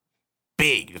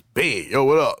 Big, just big. Yo,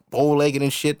 what up? Bow-legged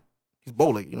and shit. He's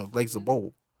bow-legged, his legs are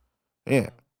bowl. Yeah.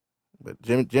 But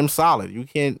Jim solid. You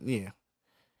can't, yeah.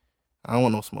 I don't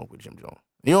want no smoke with Jim Jones.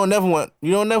 You don't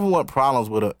never want problems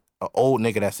with a old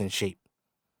nigga that's in shape.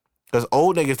 Because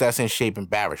old niggas that's in shape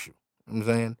embarrass you. You know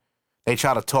what I'm saying? They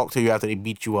try to talk to you after they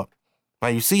beat you up. Now,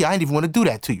 you see, I didn't even want to do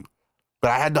that to you. But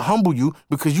I had to humble you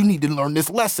because you need to learn this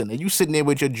lesson. And you sitting there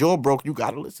with your jaw broke, you got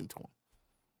to listen to him.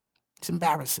 It's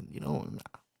embarrassing,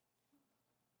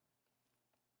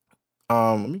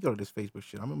 Let me go to this Facebook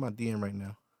shit. I'm in my DM right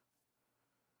now.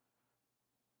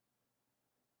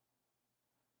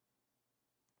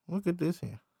 Look at this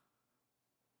here.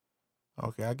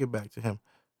 Okay, I'll get back to him.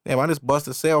 Damn, I just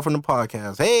busted sale from the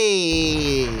podcast.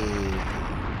 Hey!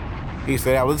 He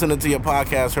said, I was listening to your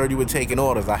podcast, heard you were taking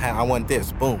orders. I want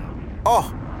this. Boom.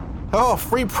 Oh,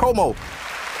 free promo.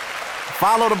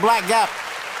 Follow the Black Gap.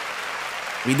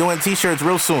 We doing t-shirts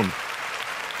real soon.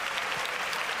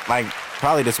 Like,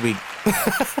 probably this week.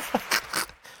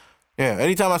 Yeah,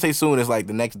 anytime I say soon, it's like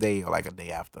the next day or like a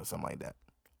day after, something like that.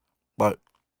 But,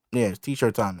 yeah, it's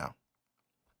t-shirt time now.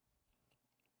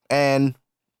 And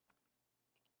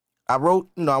I wrote,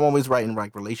 I'm always writing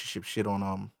like relationship shit on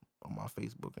my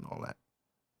Facebook and all that.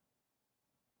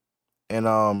 And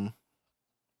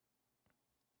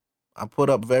I put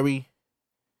up very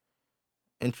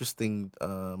interesting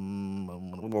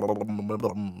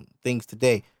things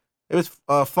today. It was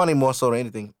funny more so than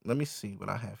anything. Let me see what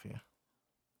I have here.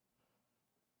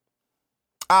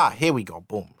 Here we go.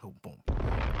 Boom, boom, boom.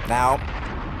 Now,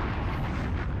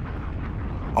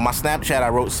 on my Snapchat, I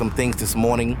wrote some things this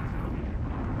morning.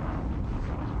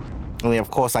 I mean,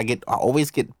 of course, I always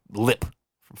get lip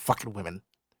from fucking women.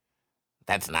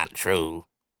 That's not true.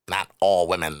 Not all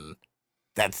women.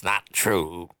 That's not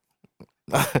true.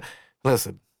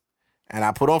 Listen, and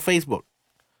I put on Facebook,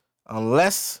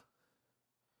 unless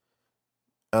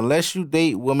you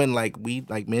date women like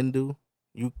men do,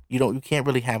 you can't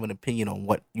really have an opinion on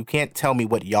you can't tell me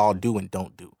what y'all do and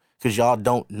don't do, because y'all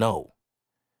don't know.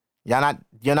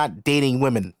 You're not dating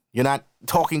women. You're not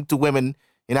talking to women.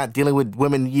 You're not dealing with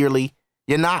women yearly.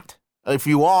 You're not. If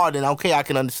you are, then okay, I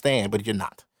can understand, but you're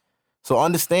not. So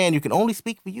understand, you can only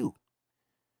speak for you.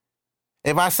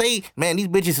 If I say, man, these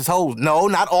bitches is hoes, no,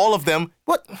 not all of them.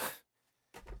 What?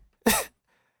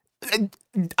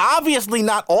 Obviously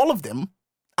not all of them.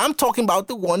 I'm talking about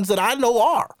the ones that I know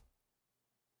are.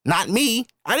 Not me.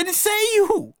 I didn't say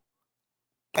you.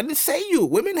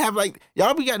 Women have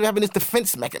y'all be having this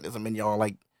defense mechanism in y'all.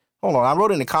 Hold on, I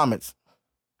wrote in the comments.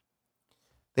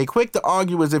 They quick to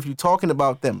argue as if you're talking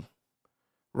about them.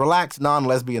 Relax,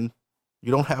 non-lesbian.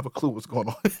 You don't have a clue what's going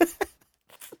on.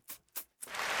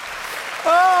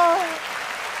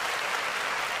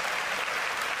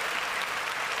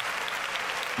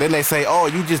 Then they say, oh,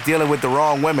 you just dealing with the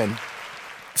wrong women.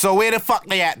 So where the fuck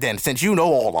they at then, since you know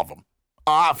all of them?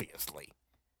 Obviously.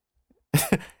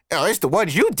 Oh, it's the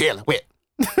ones you dealing with.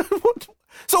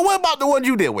 So what about the ones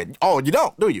you deal with? Oh, you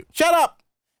don't, do you? Shut up.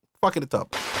 Fuck in the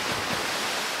tub.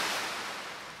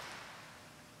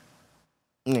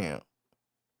 Yeah.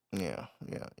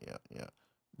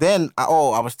 Then,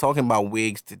 I was talking about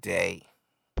wigs today.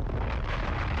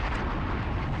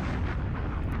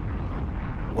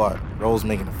 What? Rose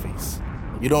making a face.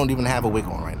 You don't even have a wig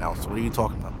on right now, so what are you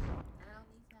talking about? I don't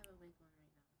need to have a wig on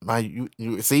right now.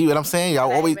 You see what I'm saying?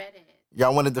 Y'all always,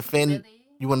 y'all want to defend, Really?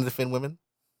 you want to defend women?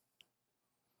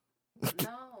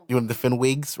 No. You want to defend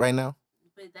wigs right now?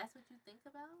 But that's what you think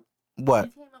about? What?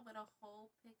 You came up with a whole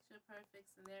picture perfect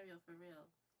scenario for real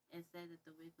and said that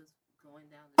the wig was going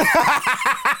down the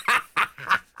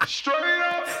Straight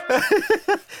up.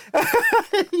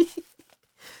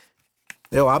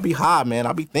 Yo, I'll be high, man.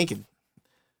 I'll be thinking.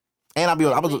 And you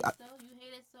hate it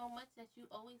so much that you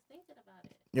always thinking about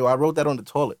it. Yo, I wrote that on the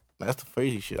toilet. That's the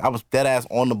crazy shit. I was dead ass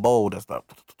on the bowl. That's the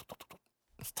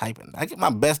typing. I get my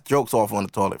best jokes off on the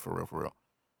toilet, for real.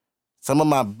 Some of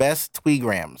my best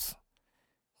tweegrams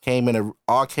came in a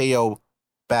RKO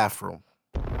bathroom.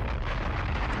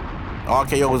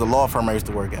 RKO was a law firm I used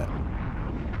to work at.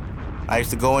 I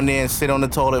used to go in there and sit on the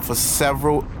toilet for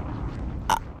several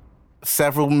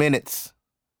minutes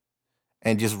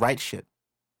and just write shit.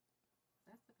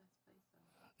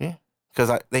 Yeah,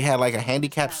 because they had like a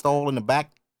handicap stall in the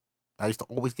back. I used to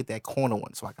always get that corner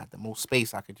one, so I got the most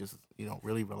space. I could just,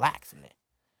 really relax in there.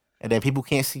 And then people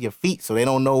can't see your feet, so they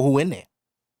don't know who in there.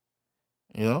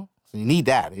 So you need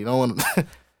that. You don't want to...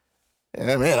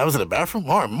 Yeah, man, I was in the bathroom.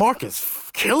 Mark is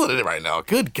killing it right now.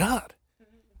 Good God.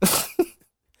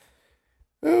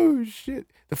 Oh, shit.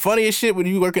 The funniest shit when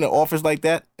you work in an office like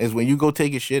that is when you go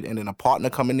take a shit and then a partner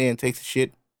come in there and takes a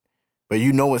shit, but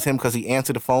you know it's him because he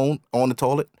answered the phone on the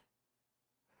toilet.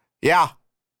 Yeah.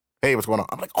 Hey, what's going on?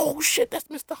 I'm like, oh, shit, that's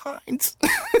Mr. Hines.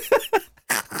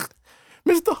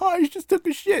 Mr. Hines just took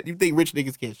a shit. You think rich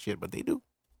niggas can't shit, but they do.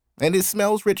 And it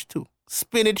smells rich, too.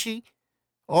 Spinachy.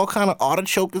 All kind of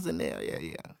artichoke is in there.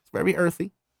 Yeah. It's very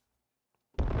earthy.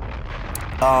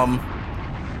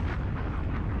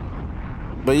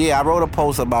 But yeah, I wrote a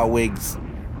post about wigs.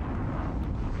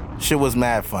 Shit was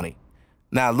mad funny.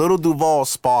 Now, Little Duval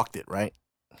sparked it, right?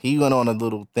 He went on a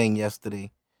little thing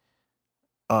yesterday.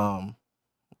 Little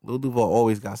Duval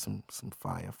always got some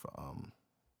fire for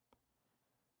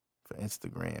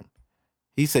Instagram.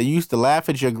 He said, you used to laugh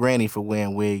at your granny for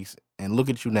wearing wigs, and look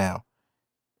at you now.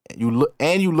 You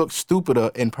look stupider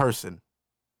in person.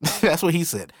 That's what he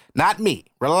said. Not me.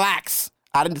 Relax.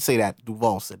 I didn't say that.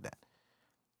 Duval said that.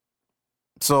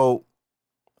 So,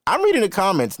 I'm reading the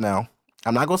comments now.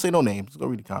 I'm not going to say no names. Let's go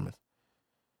read the comments.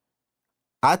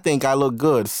 I think I look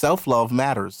good. Self-love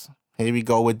matters. Here we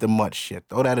go with the mutt shit.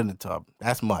 Throw that in the tub.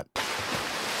 That's mutt.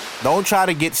 Don't try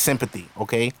to get sympathy,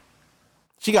 okay?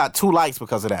 She got 2 likes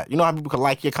because of that. You know how people can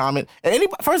like your comment? And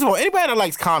first of all, anybody that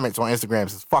likes comments on Instagram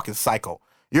is fucking psycho.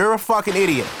 You're a fucking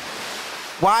idiot.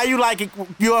 Why are you liking?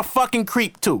 You're a fucking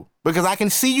creep, too. Because I can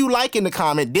see you liking the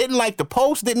comment, didn't like the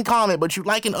post, didn't comment, but you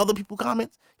liking other people's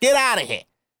comments? Get out of here.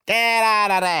 Get out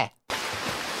of there.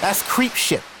 That's creep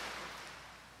shit.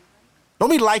 Don't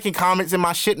be liking comments in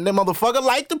my shit and that motherfucker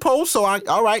like the post, so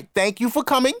all right, thank you for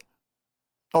coming.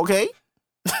 Okay?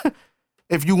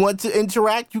 If you want to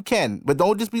interact, you can. But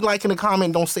don't just be liking a comment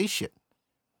and don't say shit.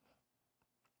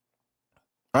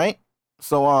 Right?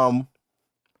 So,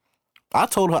 I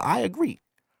told her I agree.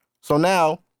 So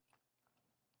now,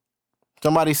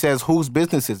 somebody says, whose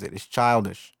business is it? It's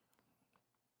childish.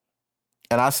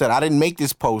 And I said, I didn't make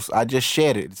this post. I just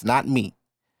shared it. It's not me.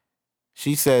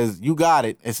 She says, you got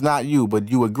it. It's not you, but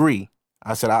you agree.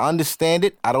 I said, I understand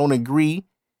it. I don't agree.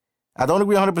 I don't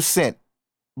agree 100%,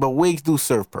 but wigs do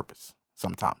serve purpose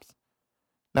sometimes.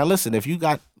 Now, listen, if you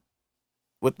got,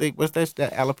 what's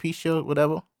that alopecia,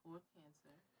 whatever? Or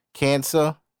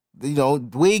cancer. You know,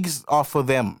 wigs are for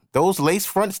them. Those lace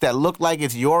fronts that look like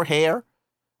it's your hair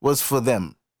was for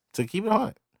them. To keep it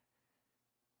on.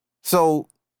 So,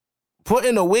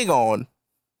 putting a wig on,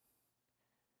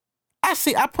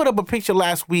 I put up a picture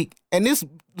last week, and this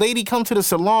lady come to the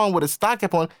salon with a stock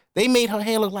cap on. They made her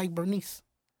hair look like Bernice.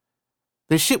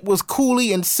 The shit was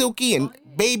coolie and silky and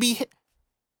baby.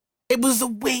 It was a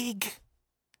wig.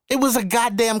 It was a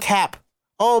goddamn cap.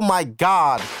 Oh my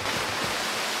God.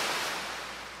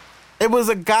 It was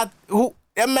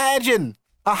imagine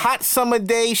a hot summer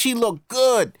day. She looked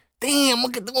good. Damn,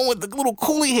 look at the one with the little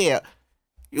coolie hair.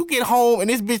 You get home and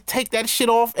this bitch take that shit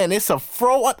off and it's a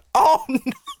fro. Oh no.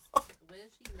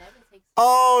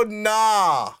 Oh,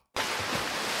 nah.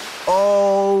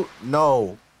 Oh, no.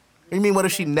 What do you mean, what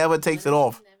if she never takes it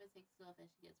off?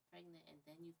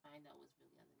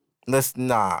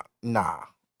 Nah.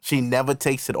 She never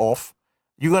takes it off.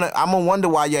 I'm gonna wonder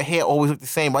why your hair always look the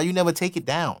same. Why you never take it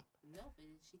down?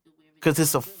 Because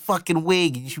it's a fucking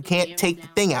wig. You can't take the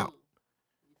thing out.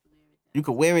 You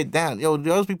could wear it down. Yo,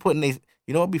 those be putting you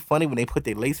know what'd be funny when they put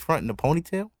their lace front in the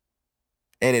ponytail?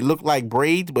 And it looked like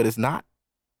braids, but it's not?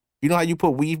 You know how you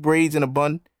put weave braids in a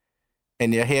bun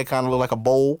and your hair kind of look like a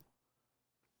bowl?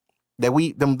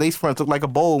 Them lace fronts look like a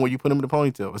bowl when you put them in the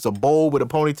ponytail. It's a bowl with a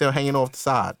ponytail hanging off the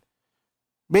side.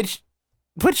 Bitch,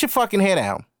 put your fucking hair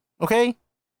down, okay?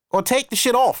 Or take the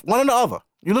shit off, one or the other.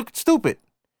 You look stupid.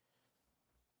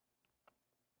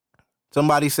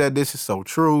 Somebody said this is so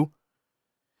true.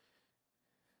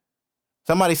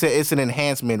 Somebody said it's an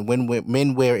enhancement when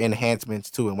men wear enhancements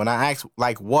too. And when I asked,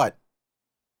 like what?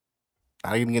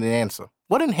 I didn't get an answer.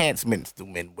 What enhancements do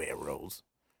men wear, Rose?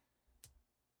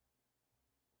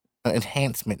 An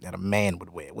enhancement that a man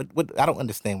would wear. What? I don't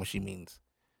understand what she means.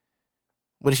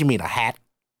 What does she mean? A hat?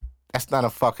 That's not a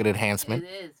fucking enhancement.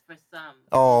 It is for some.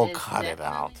 Oh, cut it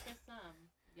out. For some.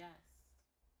 Yes.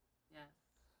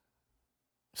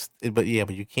 But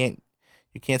you can't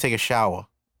take a shower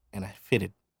and fit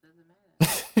it. Doesn't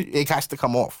matter. It has to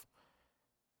come off.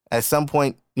 At some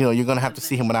point, you're gonna have to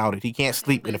see him without it. He can't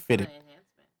sleep in a fitted.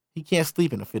 He can't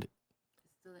sleep in a fitted.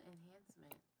 It's still an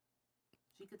enhancement.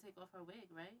 She could take off her wig,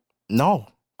 right? No,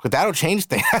 because that'll change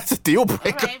things. That's a deal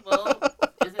breaker. All right, well,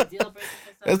 it's a deal breaker for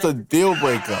some. That's a deal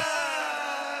breaker.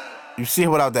 You see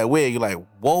her without that wig, you're like,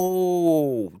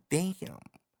 whoa, damn. You know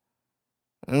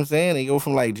what I'm saying? They go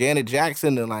from like Janet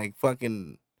Jackson to like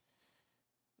fucking,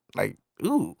 like,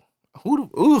 ooh,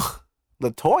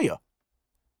 LaToya.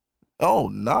 Oh,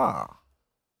 nah.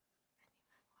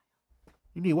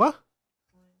 You need what?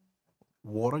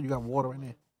 Water? You got water in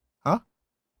there? Huh?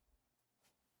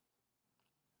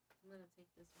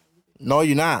 No,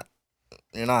 you're not.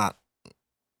 You're not.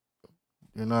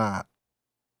 You're not.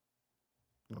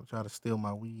 Don't try to steal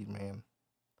my weed, man.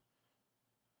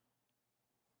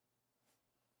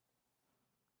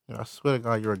 I swear to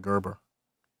God, you're a Gerber.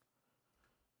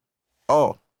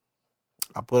 Oh,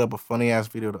 I put up a funny ass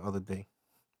video the other day.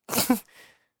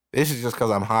 This is just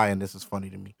because I'm high and this is funny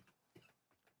to me.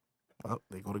 Oh,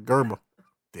 they go to Gerber.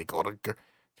 They go to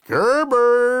Gerber.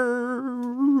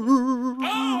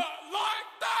 Oh,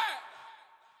 like that.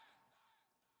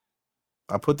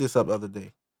 I put this up the other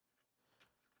day.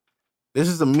 This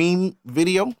is a meme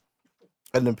video,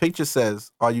 and the picture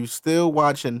says, "Are you still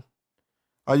watching?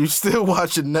 Are you still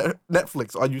watching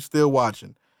Netflix? Are you still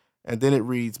watching?" And then it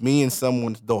reads, "Me and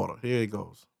someone's daughter." Here it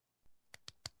goes.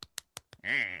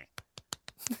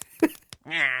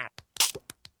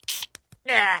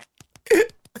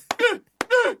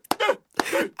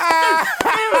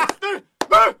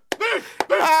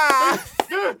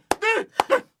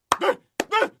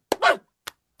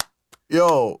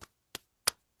 Yo,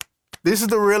 this is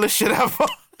the realest shit ever.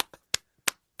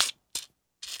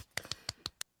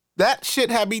 That shit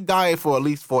had me dying for at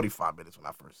least 45 minutes when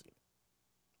I first seen it.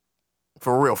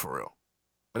 For real, for real.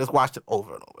 I just watched it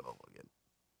over and over and over again.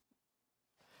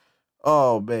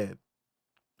 Oh, man.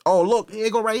 Oh, look. Here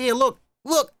you go right here. Look.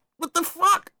 Look. What the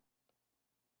fuck?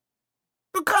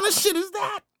 What kind of shit is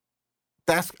that?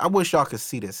 I wish y'all could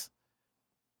see this.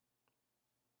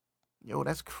 Yo,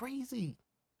 that's crazy.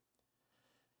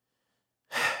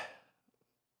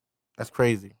 That's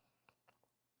crazy.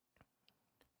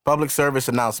 Public service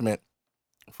announcement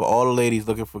for all the ladies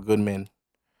looking for good men.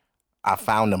 I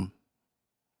found them.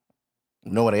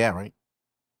 You know where they at, right?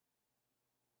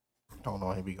 Hold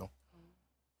on, here we go.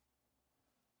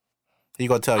 He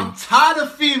gonna tell you. I'm tired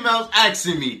of females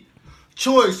asking me,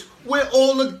 Choice, where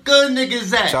all the good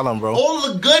niggas at? Tell them, bro. All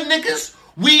the good niggas,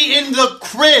 we in the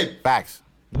crib. Facts.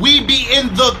 We be in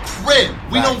the crib.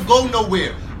 We don't go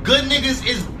nowhere. Good niggas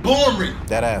is boring.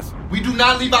 That ass. We do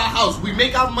not leave our house. We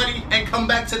make our money and come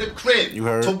back to the crib. You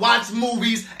heard? To watch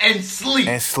movies and sleep.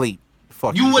 And sleep.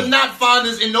 Fuck you would not find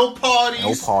us in no parties.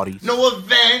 No parties. No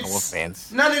events. No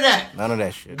events. None of that. None of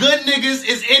that shit. Good niggas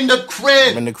is in the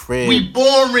crib. I'm in the crib. We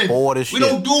boring. Bored as shit. We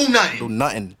don't do nothing. Do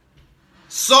nothing.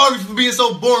 Sorry for being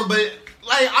so boring, but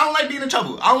like I don't like being in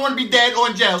trouble. I don't want to be dead or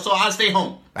in jail, so I stay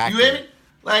home. Back you hear me?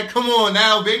 Like, come on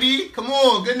now, baby. Come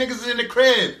on. Good niggas is in the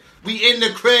crib. We in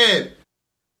the crib.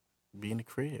 Be in the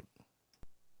crib.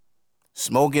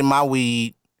 Smoking my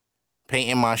weed,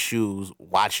 painting my shoes,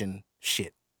 watching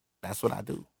shit. That's what I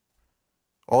do.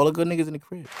 All the good niggas in the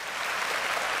crib.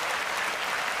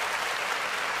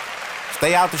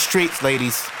 Stay out the streets,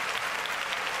 ladies.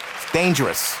 It's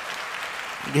dangerous.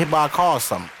 You get hit by a car or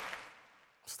something.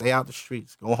 Stay out the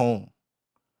streets. Go home.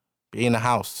 Be in the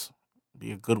house.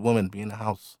 Be a good woman. Be in the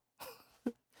house.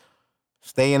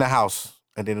 Stay in the house.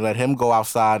 And then let him go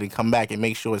outside and come back and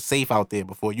make sure it's safe out there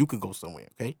before you could go somewhere,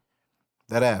 okay?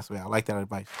 That ass, man. I like that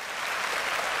advice.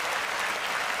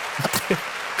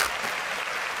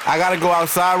 I gotta go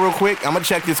outside real quick. I'm gonna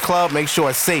check this club, make sure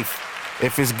it's safe.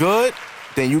 If it's good,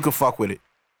 then you can fuck with it.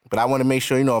 But I want to make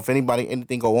sure, you know, if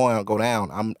anything go on or go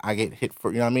down, I get hit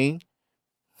for, you know what I mean?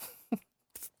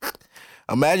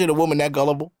 Imagine a woman that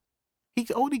gullible.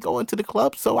 He's only going to the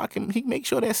club so he can make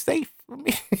sure they're safe for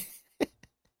me.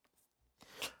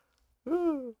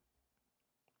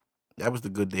 That was the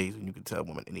good days when you could tell a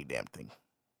woman any damn thing.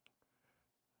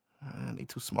 They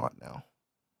too smart now.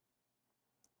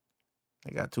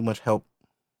 They got too much help.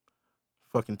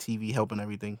 Fucking TV helping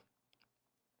everything.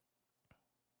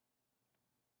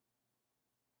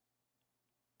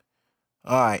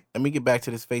 All right, let me get back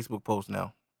to this Facebook post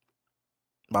now.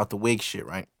 About the wig shit,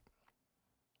 right?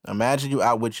 Imagine you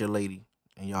out with your lady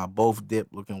and y'all both dip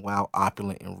looking wild,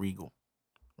 opulent, and regal,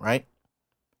 right?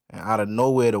 And out of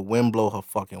nowhere, the wind blow her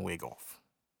fucking wig off.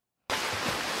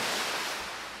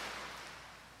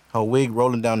 Her wig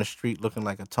rolling down the street looking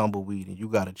like a tumbleweed, and you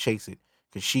gotta chase it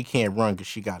because she can't run because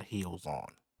she got heels on.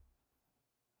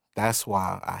 That's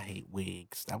why I hate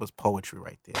wigs. That was poetry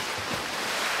right there.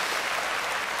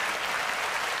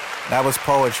 That was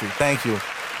poetry. Thank you.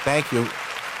 Thank you.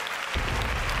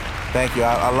 Thank you.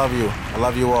 I love you. I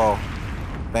love you all.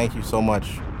 Thank you so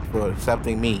much for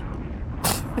accepting me.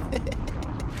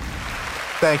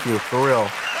 Thank you, for real.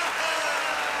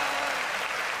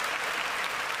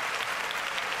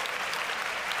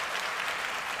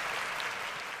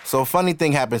 So a funny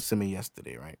thing happens to me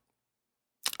yesterday, right?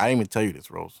 I didn't even tell you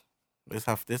this, Rose. This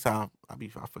how I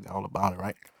forgot all about it,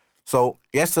 right? So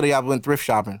yesterday I went thrift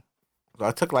shopping So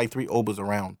I took like 3 Ubers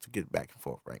around to get back and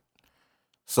forth, right?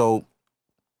 So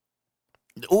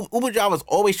the Uber drivers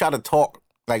always try to talk,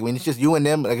 like when it's just you and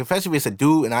them, like especially if it's a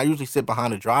dude, and I usually sit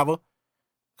behind the driver,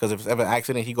 because if it's ever an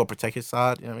accident, he go protect his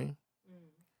side, you know what I mean?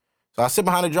 So I sit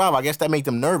behind the driver. I guess that make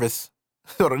them nervous.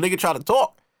 So the nigga try to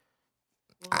talk.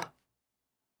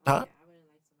 Huh?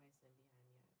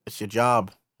 It's your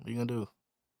job. What are you gonna do?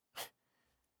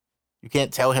 You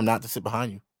can't tell him not to sit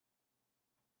behind you.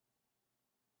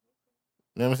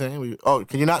 You know what I'm saying? Oh,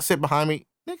 can you not sit behind me?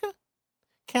 Nigga,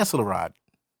 cancel the ride.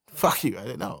 Fuck you. I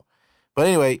didn't know. But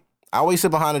anyway, I always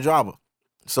sit behind the driver.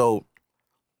 So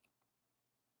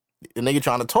the nigga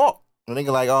trying to talk. The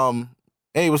nigga like,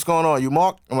 hey, what's going on? You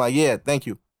Mark? I'm like, yeah, thank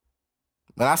you.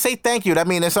 When I say thank you, that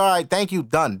means it's all right. Thank you.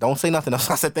 Done. Don't say nothing else.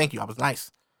 I said thank you. I was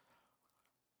nice.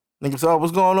 Nigga said,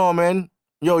 what's going on, man?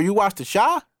 Yo, you watched The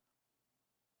Chi?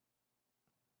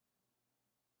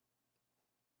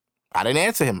 I didn't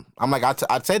answer him. I'm like,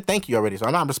 I said thank you already, so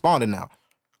I'm not responding now.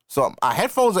 So my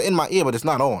headphones are in my ear, but it's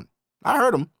not on. I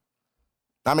heard him.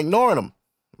 I'm ignoring him.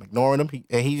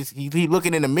 He's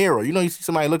looking in the mirror. You know, you see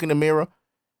somebody look in the mirror.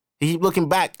 He looking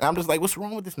back. And I'm just like, what's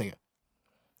wrong with this nigga?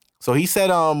 So he said,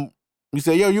 yo,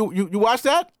 you watched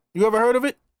that? You ever heard of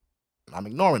it? I'm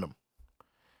ignoring him.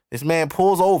 This man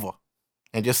pulls over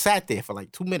and just sat there for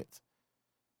like 2 minutes.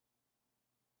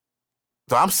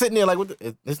 So I'm sitting there like,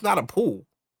 it's not a pool.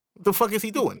 What the fuck is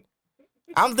he doing?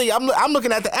 I'm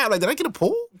looking at the app like, did I get a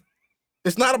pool?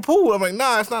 It's not a pool. I'm like,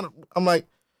 nah, it's not. I'm like,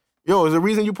 yo, is the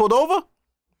reason you pulled over?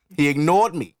 He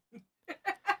ignored me.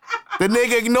 The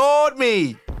nigga ignored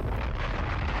me.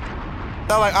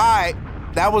 I'm like, all right,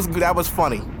 that was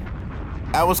funny.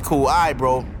 That was cool. All right,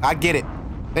 bro, I get it.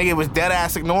 Nigga was dead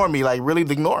ass ignoring me, like really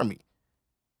ignoring me.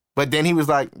 But then he was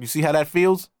like, you see how that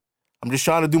feels? I'm just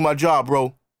trying to do my job, bro.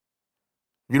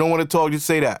 If you don't want to talk, just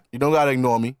say that. You don't gotta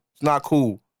ignore me. It's not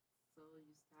cool. So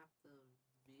you stopped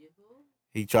the vehicle?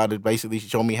 He tried to basically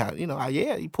show me how,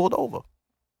 yeah, he pulled over.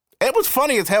 It was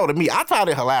funny as hell to me. I found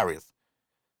it hilarious.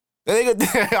 The nigga,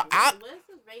 What's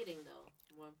his rating,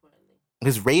 though, more importantly?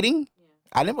 His rating? Yeah.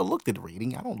 I never looked at the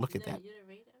rating. I don't look at that. You didn't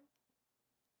rate him?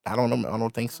 I don't know. I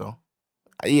don't think so.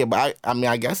 Yeah, but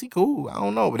I guess he cool. I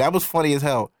don't know. But that was funny as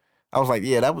hell. I was like,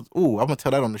 yeah, that was, I'm going to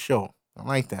tell that on the show. I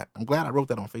like that. I'm glad I wrote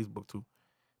that on Facebook, too.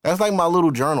 That's like my little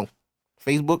journal.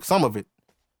 Facebook, some of it.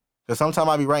 Because sometimes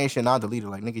I be writing shit and I'll delete it.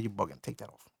 Like, nigga, you bugging. Take that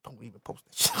off. Don't even post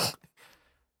that shit.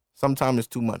 Sometimes it's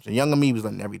too much. The younger me was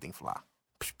letting everything fly.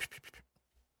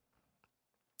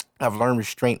 I've learned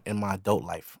restraint in my adult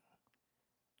life.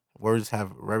 Words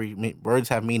have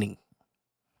meaning.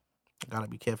 I gotta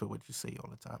be careful what you say all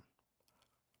the time.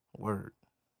 Word.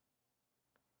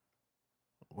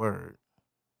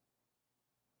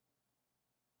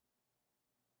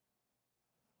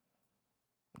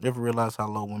 You ever realize how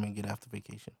low women get after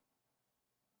vacation?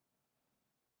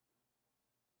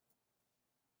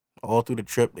 All through the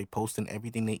trip, they posting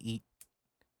everything they eat,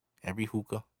 every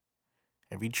hookah,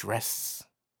 every dress,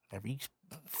 every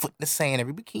foot in the sand,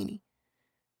 every bikini.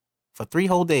 For 3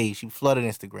 whole days, she flooded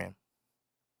Instagram.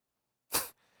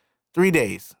 3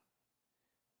 days.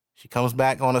 She comes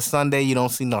back on a Sunday, you don't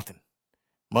see nothing.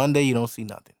 Monday, you don't see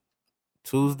nothing.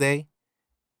 Tuesday,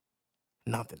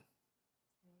 nothing.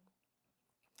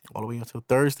 All the way until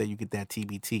Thursday, you get that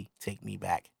TBT, take me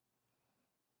back.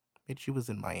 Bitch, you was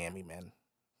in Miami, man.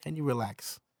 Can you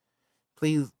relax?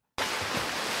 Please.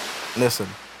 Listen.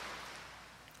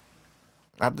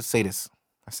 I have to say this.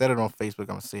 I said it on Facebook. I'm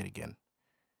going to say it again.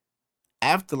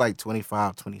 After like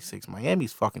 25, 26,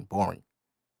 Miami's fucking boring.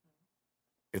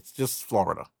 It's just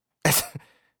Florida.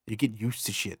 You get used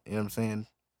to shit. You know what I'm saying?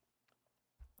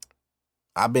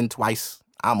 I've been twice.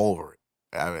 I'm over it.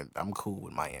 I'm cool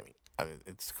with Miami.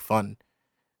 It's fun.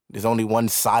 There's only one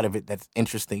side of it that's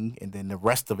interesting, and then the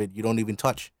rest of it you don't even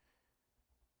touch.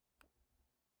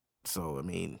 So, I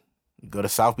mean, you go to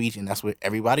South Beach, and that's where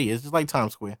everybody is. It's like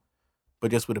Times Square,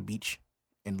 but just with a beach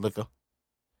and liquor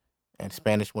and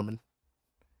Spanish women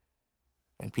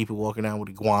and people walking around with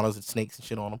iguanas and snakes and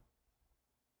shit on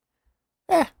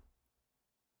them.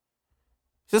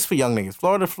 Just for young niggas.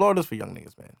 Florida's for young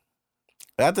niggas, man.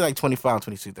 But after like 25,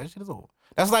 26, that shit is over.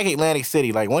 That's like Atlantic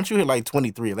City. Like, once you hit like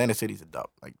 23, Atlantic City's a dub.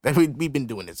 Like, we've been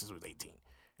doing this since we was 18.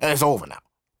 And it's over now.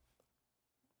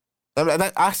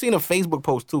 I seen a Facebook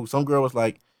post, too. Some girl was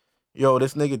like, yo,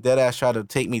 this nigga deadass tried to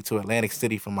take me to Atlantic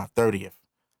City for my 30th.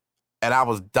 And I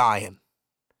was dying.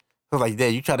 I was like,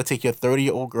 Dad, you try to take your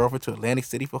 30-year-old girlfriend to Atlantic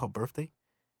City for her birthday?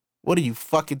 What are you,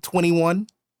 fucking 21?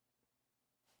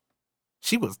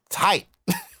 She was tight.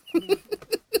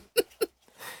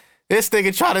 This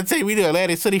nigga tried to take me to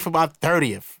Atlantic City for my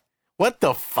 30th. What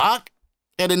the fuck?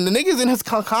 And then the niggas in his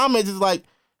comments is like,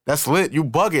 That's lit. You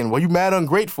bugging. Well, you mad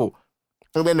ungrateful.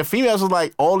 And then the females was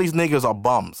like, all these niggas are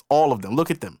bums. All of them. Look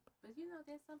at them. But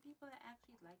there's some people that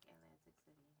actually like Atlantic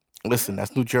City. Listen,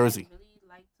 that's New Jersey. Really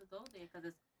like to go there because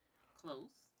it's close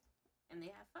and they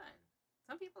have fun.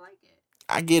 Some people like it.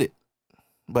 I get it.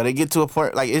 But it get to a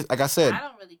point, like I said. I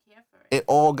don't really care for it. It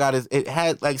all got it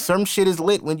had, like, some shit is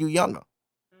lit when you younger.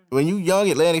 Mm-hmm. When you young,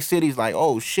 Atlantic City's like,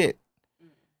 oh, shit.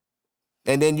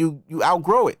 Mm-hmm. And then you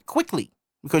outgrow it quickly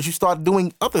because you start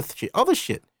doing other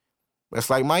shit. That's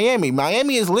like Miami.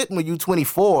 Miami is lit when you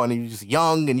 24 and you're just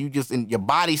young and your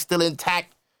body's still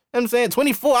intact. You know what I'm saying?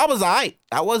 24, I was all right.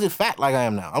 I wasn't fat like I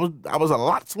am now. I was a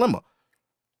lot slimmer.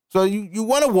 So you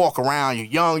want to walk around. You're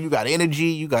young. You got energy.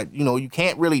 You got, you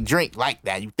can't really drink like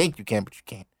that. You think you can, but you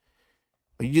can't.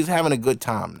 But you're just having a good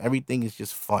time. Everything is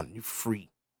just fun. You're free.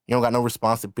 You don't got no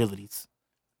responsibilities.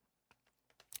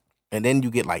 And then you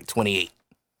get like 28.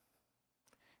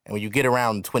 And when you get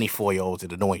around 24-year-olds,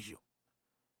 it annoys you.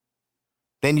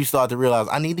 Then you start to realize,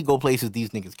 I need to go places these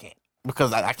niggas can't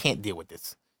because I can't deal with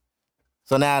this.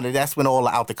 So now that's when all the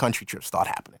out-the-country trips start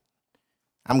happening.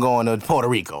 I'm going to Puerto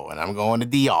Rico, and I'm going to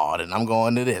DR, and I'm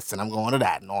going to this, and I'm going to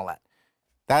that, and all that.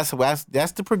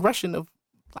 That's the progression of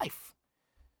life.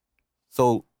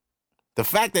 So the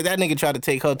fact that nigga tried to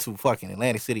take her to fucking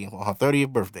Atlantic City on her 30th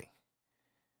birthday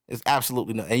is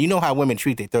absolutely not. And you know how women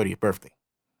treat their 30th birthday.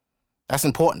 That's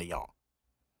important to y'all.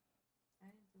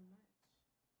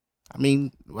 I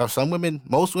mean, well,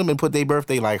 most women put their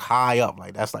birthday like high up.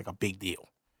 Like that's like a big deal.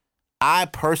 I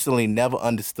personally never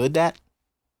understood that.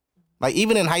 Like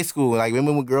even in high school, like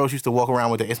remember when girls used to walk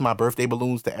around with the "It's my birthday"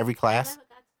 balloons to every class? I never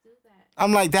got to do that.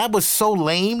 I'm like, that was so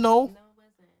lame, though. No, it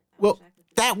wasn't. Well,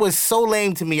 that was so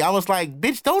lame to me. I was like,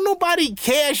 bitch, don't nobody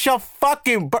care. It's your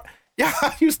fucking Y'all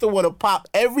used to want to pop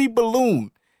every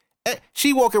balloon.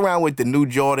 She walk around with the new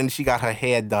Jordan. She got her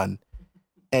hair done.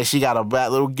 And she got a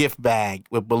little gift bag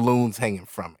with balloons hanging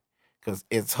from it. Because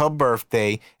it's her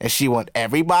birthday, and she want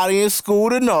everybody in school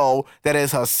to know that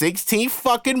it's her 16th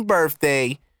fucking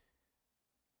birthday.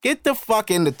 Get the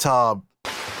fuck in the tub.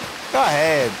 Go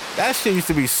ahead. That shit used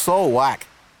to be so whack.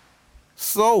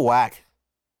 So whack.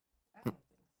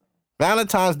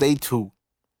 Valentine's Day 2.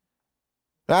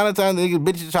 Valentine's Day,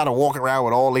 bitches try to walk around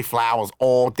with all their flowers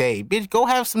all day. Bitch, go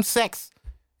have some sex.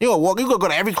 You gonna go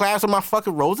to every class with my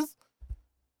fucking roses?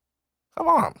 Come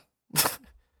on.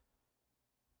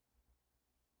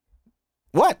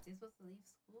 What? You're supposed to leave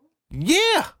school?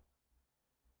 Yeah.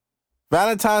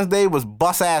 Valentine's Day was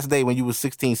bus-ass day when you was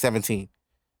 16, 17.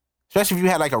 Especially if you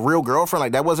had like a real girlfriend.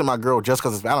 Like that wasn't my girl just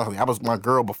because it's Valentine's Day. That was my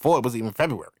girl before it was even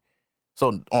February.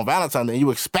 So on Valentine's Day,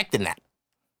 you expecting that.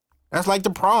 That's like the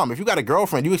prom. If you got a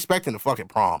girlfriend, you expecting the fucking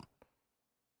prom.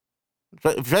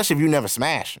 Especially if you never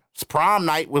smash. Prom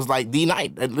night was like the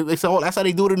night. They say, oh, that's how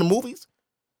they do it in the movies?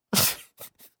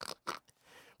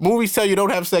 Movies tell you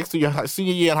don't have sex till your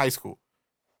senior year in high school.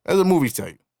 That's what movies tell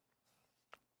you.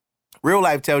 Real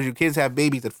life tells you kids have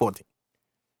babies at 14.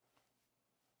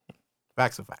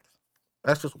 Facts are facts.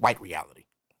 That's just white reality.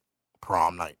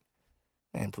 Prom night.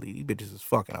 Man, please, these bitches is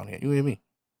fucking out here. You hear me?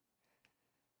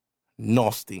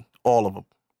 Nasty. All of them.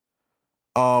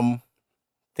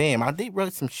 Damn, I did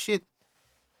write some shit.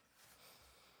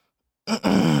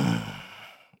 I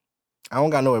don't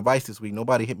got no advice this week.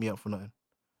 Nobody hit me up for nothing.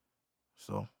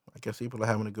 So I guess people are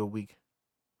having a good week.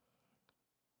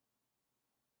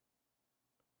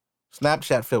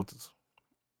 Snapchat filters.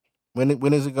 When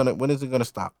is it gonna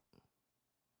stop?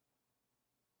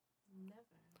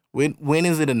 Never. When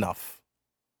is it enough?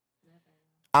 Never.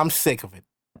 I'm sick of it.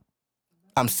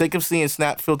 I'm sick of seeing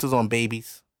snap filters on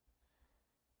babies.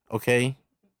 Okay?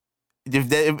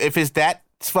 If it's that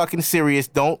fucking serious,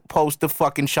 don't post the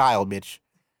fucking child, bitch.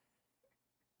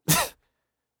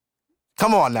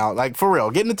 Come on now, like for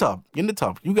real, get in the tub. Get in the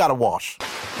tub. You gotta wash.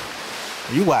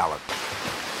 You wildin'.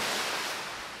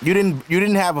 You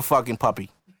didn't have a fucking puppy.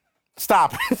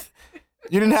 Stop.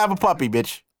 You didn't have a puppy,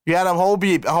 bitch. You had a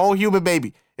whole human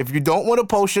baby. If you don't want to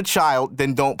post your child,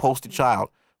 then don't post the child.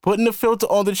 Putting the filter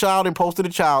on the child and posting the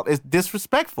child is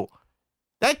disrespectful.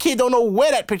 That kid don't know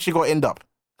where that picture gonna end up.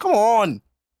 Come on.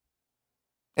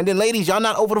 And then ladies, y'all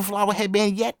not over the flower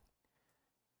headband yet?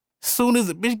 Soon as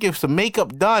the bitch gets some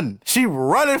makeup done, she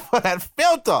running for that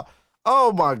filter.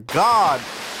 Oh my God.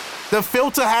 The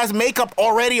filter has makeup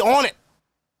already on it.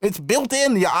 It's built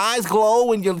in. Your eyes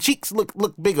glow and your cheeks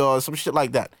look bigger or some shit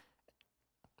like that.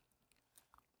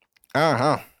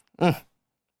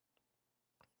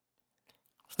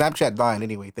 Snapchat dying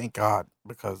anyway, thank God,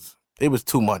 because it was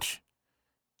too much.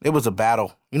 It was a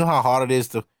battle. You know how hard it is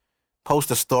to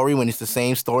post a story when it's the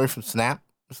same story from Snap?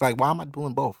 It's like, why am I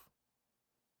doing both?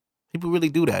 People really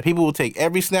do that. People will take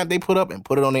every snap they put up and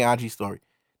put it on their IG story.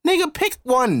 Nigga, pick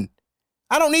one.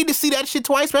 I don't need to see that shit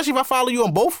twice, especially if I follow you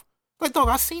on both. Like, dog,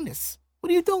 I seen this. What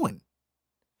are you doing?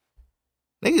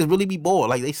 Niggas really be bored.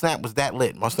 Like, they snap was that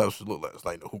lit. My snap was lit last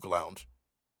night in the hookah lounge.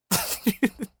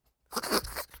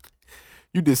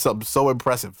 You did something so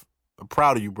impressive. I'm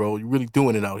proud of you, bro. You really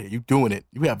doing it out here. You doing it.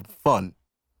 You having fun.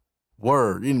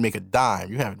 Word. You didn't make a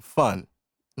dime. You having fun.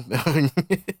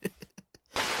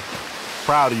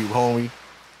 Proud of you, homie.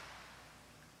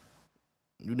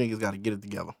 You niggas got to get it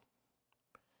together.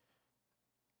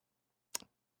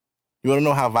 You want to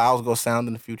know how vows gonna sound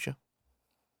in the future?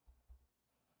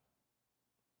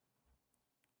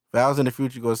 Vows in the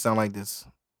future gonna sound like this.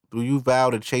 Do you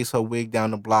vow to chase her wig down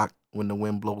the block when the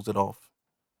wind blows it off?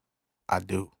 I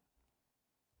do.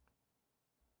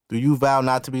 Do you vow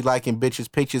not to be liking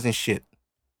bitches' pictures and shit?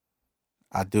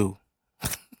 I do.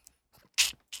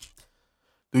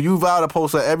 Do you vow to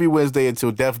post her every Wednesday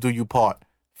until death do you part?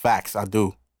 Facts, I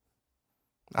do.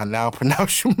 I now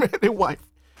pronounce you man and wife.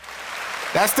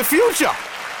 That's the future.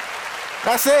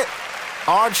 That's it.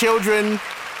 Our children,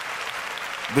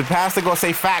 the pastor gonna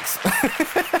say facts.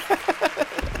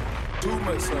 Too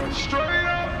much, son. Straight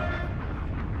up.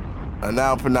 I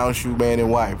now pronounce you man and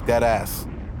wife. Dead ass.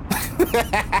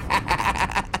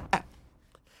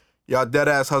 Y'all dead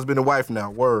ass husband and wife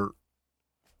now. Word.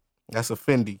 That's a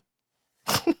Fendi.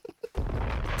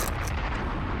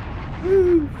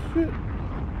 Ooh, shit.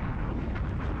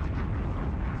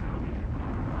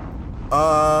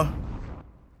 All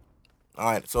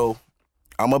right, so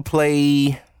I'm gonna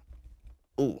play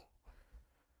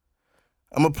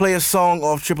a song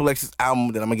off Triple X's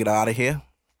album, then I'm gonna get out of here.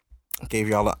 I gave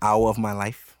y'all an hour of my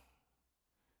life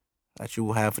that you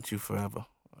will have with you forever,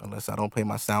 unless I don't pay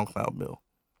my SoundCloud bill.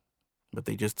 But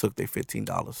they just took their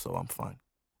 $15, so I'm fine.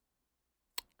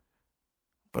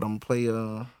 But I'm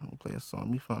gonna play a song. Let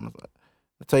me find this.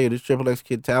 I tell you, this Triple X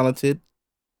kid talented.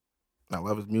 I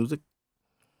love his music.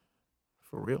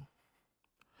 For real.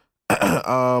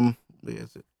 Where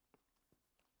is it?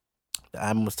 The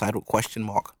album was titled Question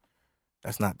Mark.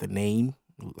 That's not the name.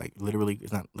 Like literally,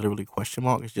 it's not literally question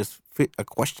mark. It's just fit a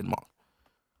question mark.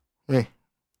 Yeah.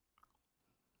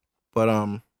 But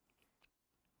I'm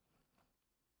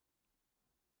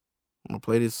gonna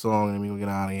play this song and then we'll get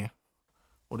out of here.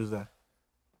 What is that?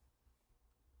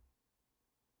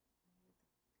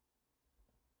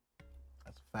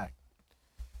 That's a fact.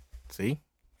 See?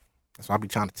 That's what I be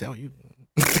trying to tell you.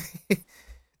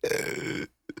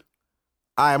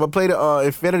 Alright, I'm gonna play the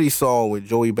Infinity song with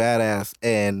Joey Badass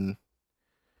and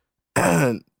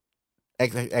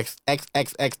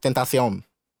Tentacion.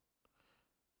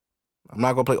 I'm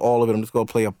not gonna play all of it. I'm just gonna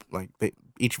play up like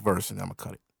each verse and then I'm gonna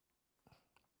cut it.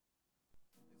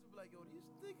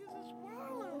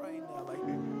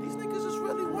 These niggas is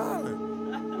really wildin'.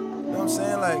 You know what I'm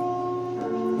saying? Like,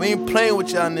 we ain't playing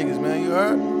with y'all niggas, man. You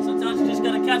heard? Sometimes you just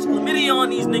gotta catch chlamydia on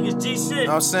these niggas, G shit. You know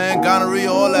what I'm saying?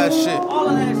 Gonorrhea, all that shit. All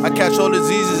of that shit. I catch all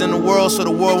diseases in the world so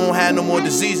the world won't have no more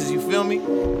diseases. You feel me?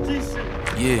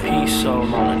 Yeah.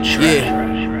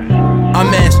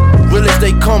 I'm as real as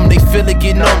they come, they feel it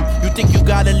get numb. You think you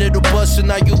got a little buzz, so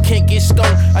now you can't get stung.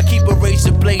 I keep a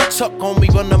razor blade tucked on me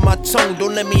under my tongue.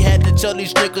 Don't let me have to tell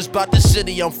these niggas about the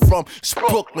city I'm from. It's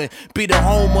Brooklyn, be the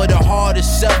home of the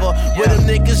hardest ever. Where them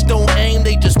niggas don't aim,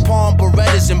 they just palm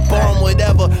Berettas and bomb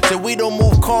whatever. So we don't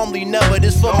move calmly, never.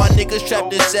 This for my niggas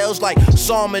trapped in cells like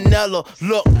salmonella.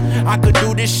 Look, I could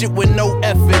do this shit with no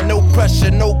effort, no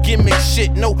pressure, no gimmick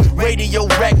shit, no radio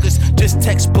records. Just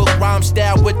textbook rhyme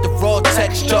style with the raw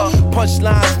texture.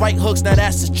 Punchlines, right hooks, now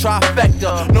that's a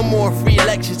trifecta. No more free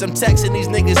lectures, I'm texting these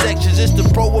niggas extras. It's the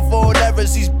pro with all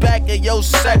errors, he's back in your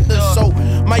sector. So,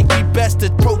 might be best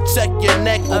to protect your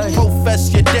neck or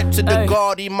profess your debt to the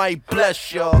God, he might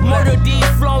bless you. Murder these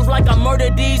flows like I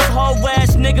murder these hoe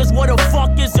ass niggas. What the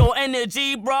fuck is your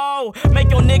energy, bro?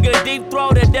 Make your nigga deep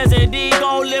throw the desert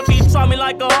eagle. If he try me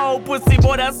like a whole pussy,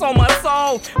 boy, that's on my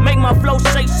soul. Make my flow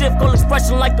shape shift, goal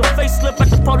expression like a facelift. At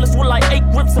the police with like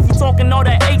 8 grips. If you talking all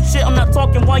that 8 shit, I'm not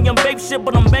talking YM babe shit,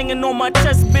 but I'm banging on my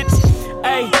chest, bitch.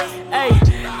 Ayy, ayy,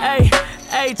 ayy.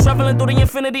 Ayy, traveling through the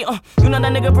infinity, you know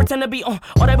that nigga pretend to be, all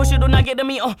that bullshit do not get to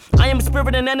me, I am a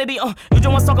spirit and entity, you just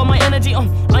wanna suck on my energy,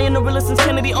 I am the realest since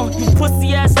Kennedy, you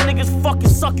pussy ass niggas fucking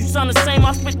suck, you sound the same,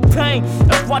 I spit the pain,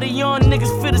 that's why the young niggas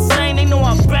feel the same, they know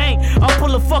I bang, I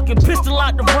pull a fucking pistol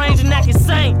out the range and act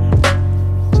insane.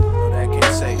 No, that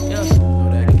can't say, yeah.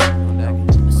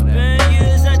 It's been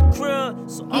years at the crib,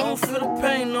 so I don't feel the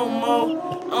pain no more.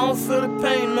 I don't feel the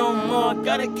pain no more.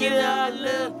 Gotta get it how I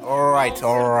live. All right.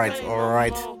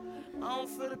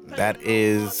 That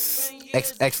is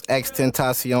XXX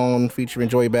Tentacion featuring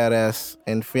Joey Badass,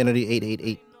 Infinity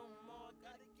 888.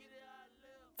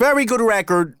 Very good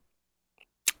record.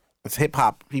 It's hip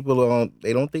hop. People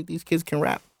they don't think these kids can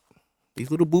rap. These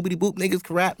little boobity boop niggas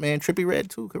can rap, man. Trippie Redd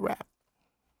too can rap.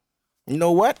 You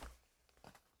know what?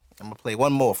 I'm gonna play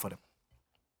one more for them.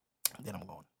 Then I'm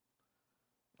going.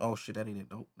 Oh shit, that ain't it.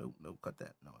 Nope, cut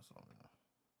that. No, it's all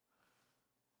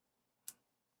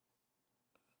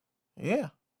right. Yeah.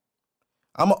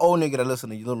 I'm an old nigga that listen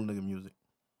to little nigga music.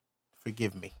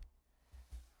 Forgive me.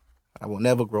 I will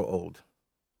never grow old.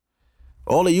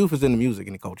 All the youth is in the music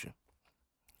and the culture.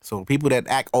 So people that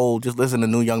act old, just listen to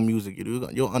new young music.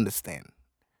 You'll understand.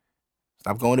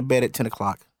 Stop going to bed at 10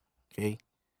 o'clock. Okay?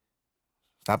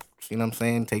 Stop, you know what I'm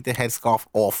saying? Take the headscarf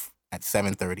off at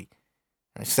 7:30.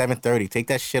 At 7:30, take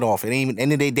that shit off. It ain't even,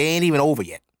 end of the day, they ain't even over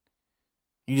yet.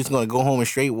 You just gonna go home and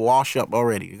straight wash up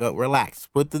already. Go, relax.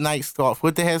 Put the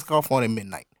headscarf on at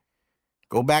midnight.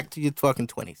 Go back to your fucking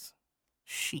 20s.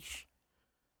 Sheesh.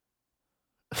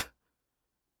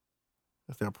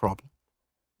 Is there a problem?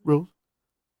 Rose?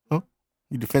 Huh?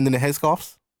 You defending the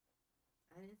headscarves?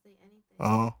 I didn't say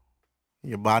anything.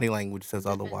 Your body language says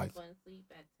otherwise. I can go to sleep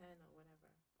at 10 or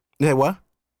whatever. Yeah, what?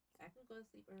 I can go to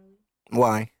sleep early.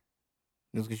 Why?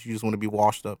 Just because you just want to be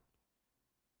washed up.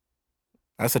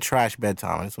 That's a trash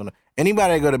bedtime.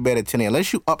 Anybody that go to bed at 10 a.m.,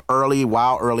 unless you up early,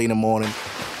 wild early in the morning,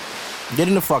 get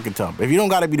in the fucking tub. If you don't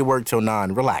got to be to work till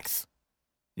 9, relax.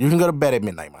 You can go to bed at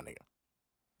midnight, my nigga.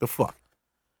 The fuck?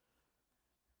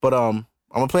 But I'm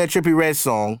gonna play a Trippie Redd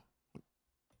song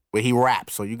where he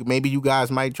raps. So maybe you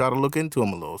guys might try to look into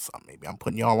him a little something. Maybe I'm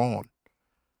putting y'all on.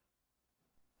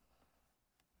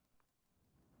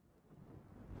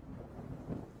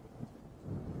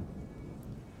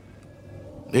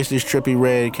 This is Trippie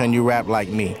Redd, Can You Rap Like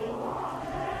Me?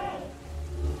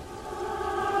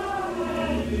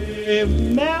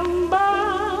 Remember,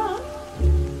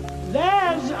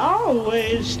 there's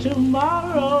always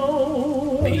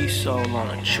tomorrow. Be soul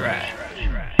on a track.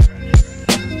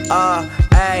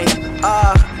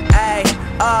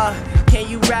 Can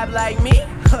you rap like me?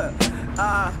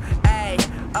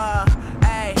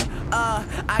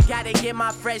 I gotta get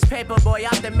my fresh paper, boy,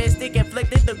 optimistic,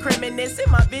 inflicted the criminals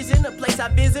in my vision, the place I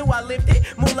visit while lifted.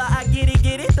 Moolah, I get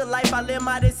it, the life I live,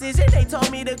 my decision. They told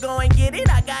me to go and get it,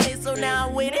 I got it, so now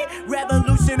I'm with it.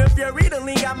 Revolution of fury, the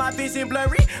lean got my vision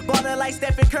blurry. Ballin' like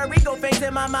Stephen Curry, go face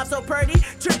in my mouth so purdy.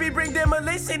 Trippie bring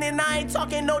demolition, and I ain't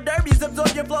talking no derbies.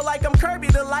 Absorb your flow like I'm Kirby,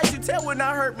 the lies you tell will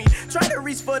not hurt me. Try to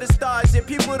reach for the stars, and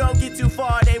people don't get too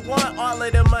far. They want all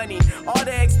of the money, all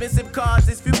the expensive cars.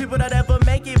 There's few people that ever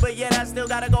make it, but yet I still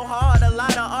gotta go hard. A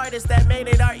lot of artists that made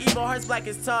it are evil, hearts black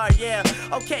as tar, yeah.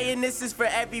 Okay, and this is for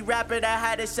every rapper that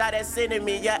had a shot at sending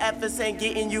me. Your efforts ain't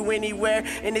getting you anywhere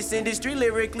in this industry.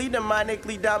 Lyrically,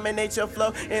 demonically dominate your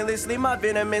flow endlessly. My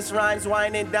venomous rhymes,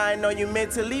 wine and dine on you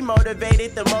mentally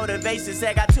motivated. The motivation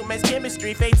said got too much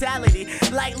chemistry, fatality.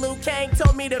 Like Luke Kang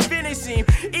told me to finish him.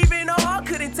 Even though I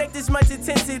couldn't take this much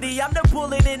intensity, I'm the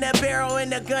bullet in the barrel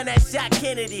and the gun that shot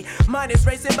Kennedy. Mine is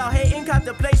racing about hating,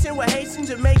 contemplation with Haitian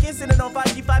Jamaicans, sitting on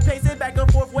 5 pacing back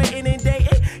and forth, waiting and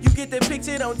dating. You get the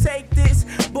picture, don't take this.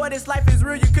 Boy, this life is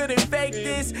real, you couldn't fake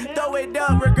this. Throw it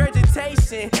up,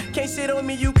 regurgitation. Can't shit on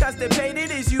me, you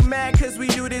constipated. Is you mad cause we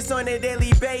do this on a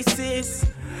daily basis?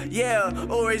 Yeah,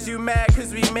 or is you mad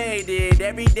cause we made it?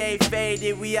 Every day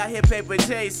faded, we out here paper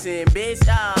chasing. Bitch,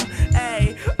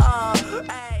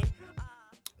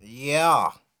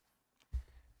 Yeah.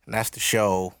 And that's the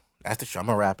show. I'm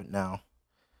gonna wrap it now.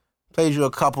 Played you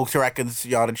a couple records for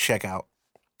y'all to check out.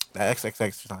 That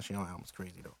XXX Tentacion album is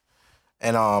crazy though.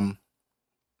 And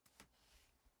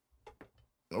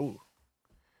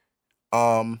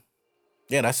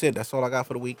yeah, that's it. That's all I got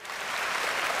for the week.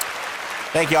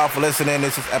 Thank y'all for listening.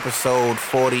 This is episode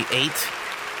 48.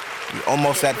 We're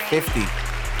almost at 50.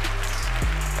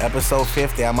 Episode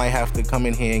 50, I might have to come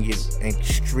in here and get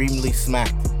extremely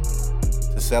smacked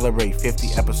to celebrate 50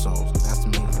 episodes. That's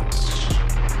amazing.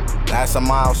 That's a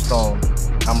milestone.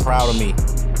 I'm proud of me.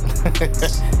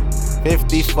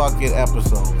 50 fucking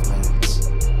episodes, man.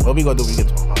 What we gonna do when we get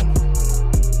to 100?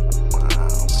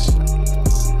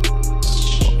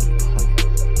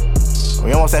 Wow.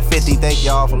 We almost at 50. Thank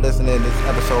y'all for listening. This is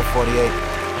episode 48.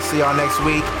 I'll see y'all next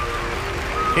week.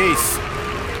 Peace.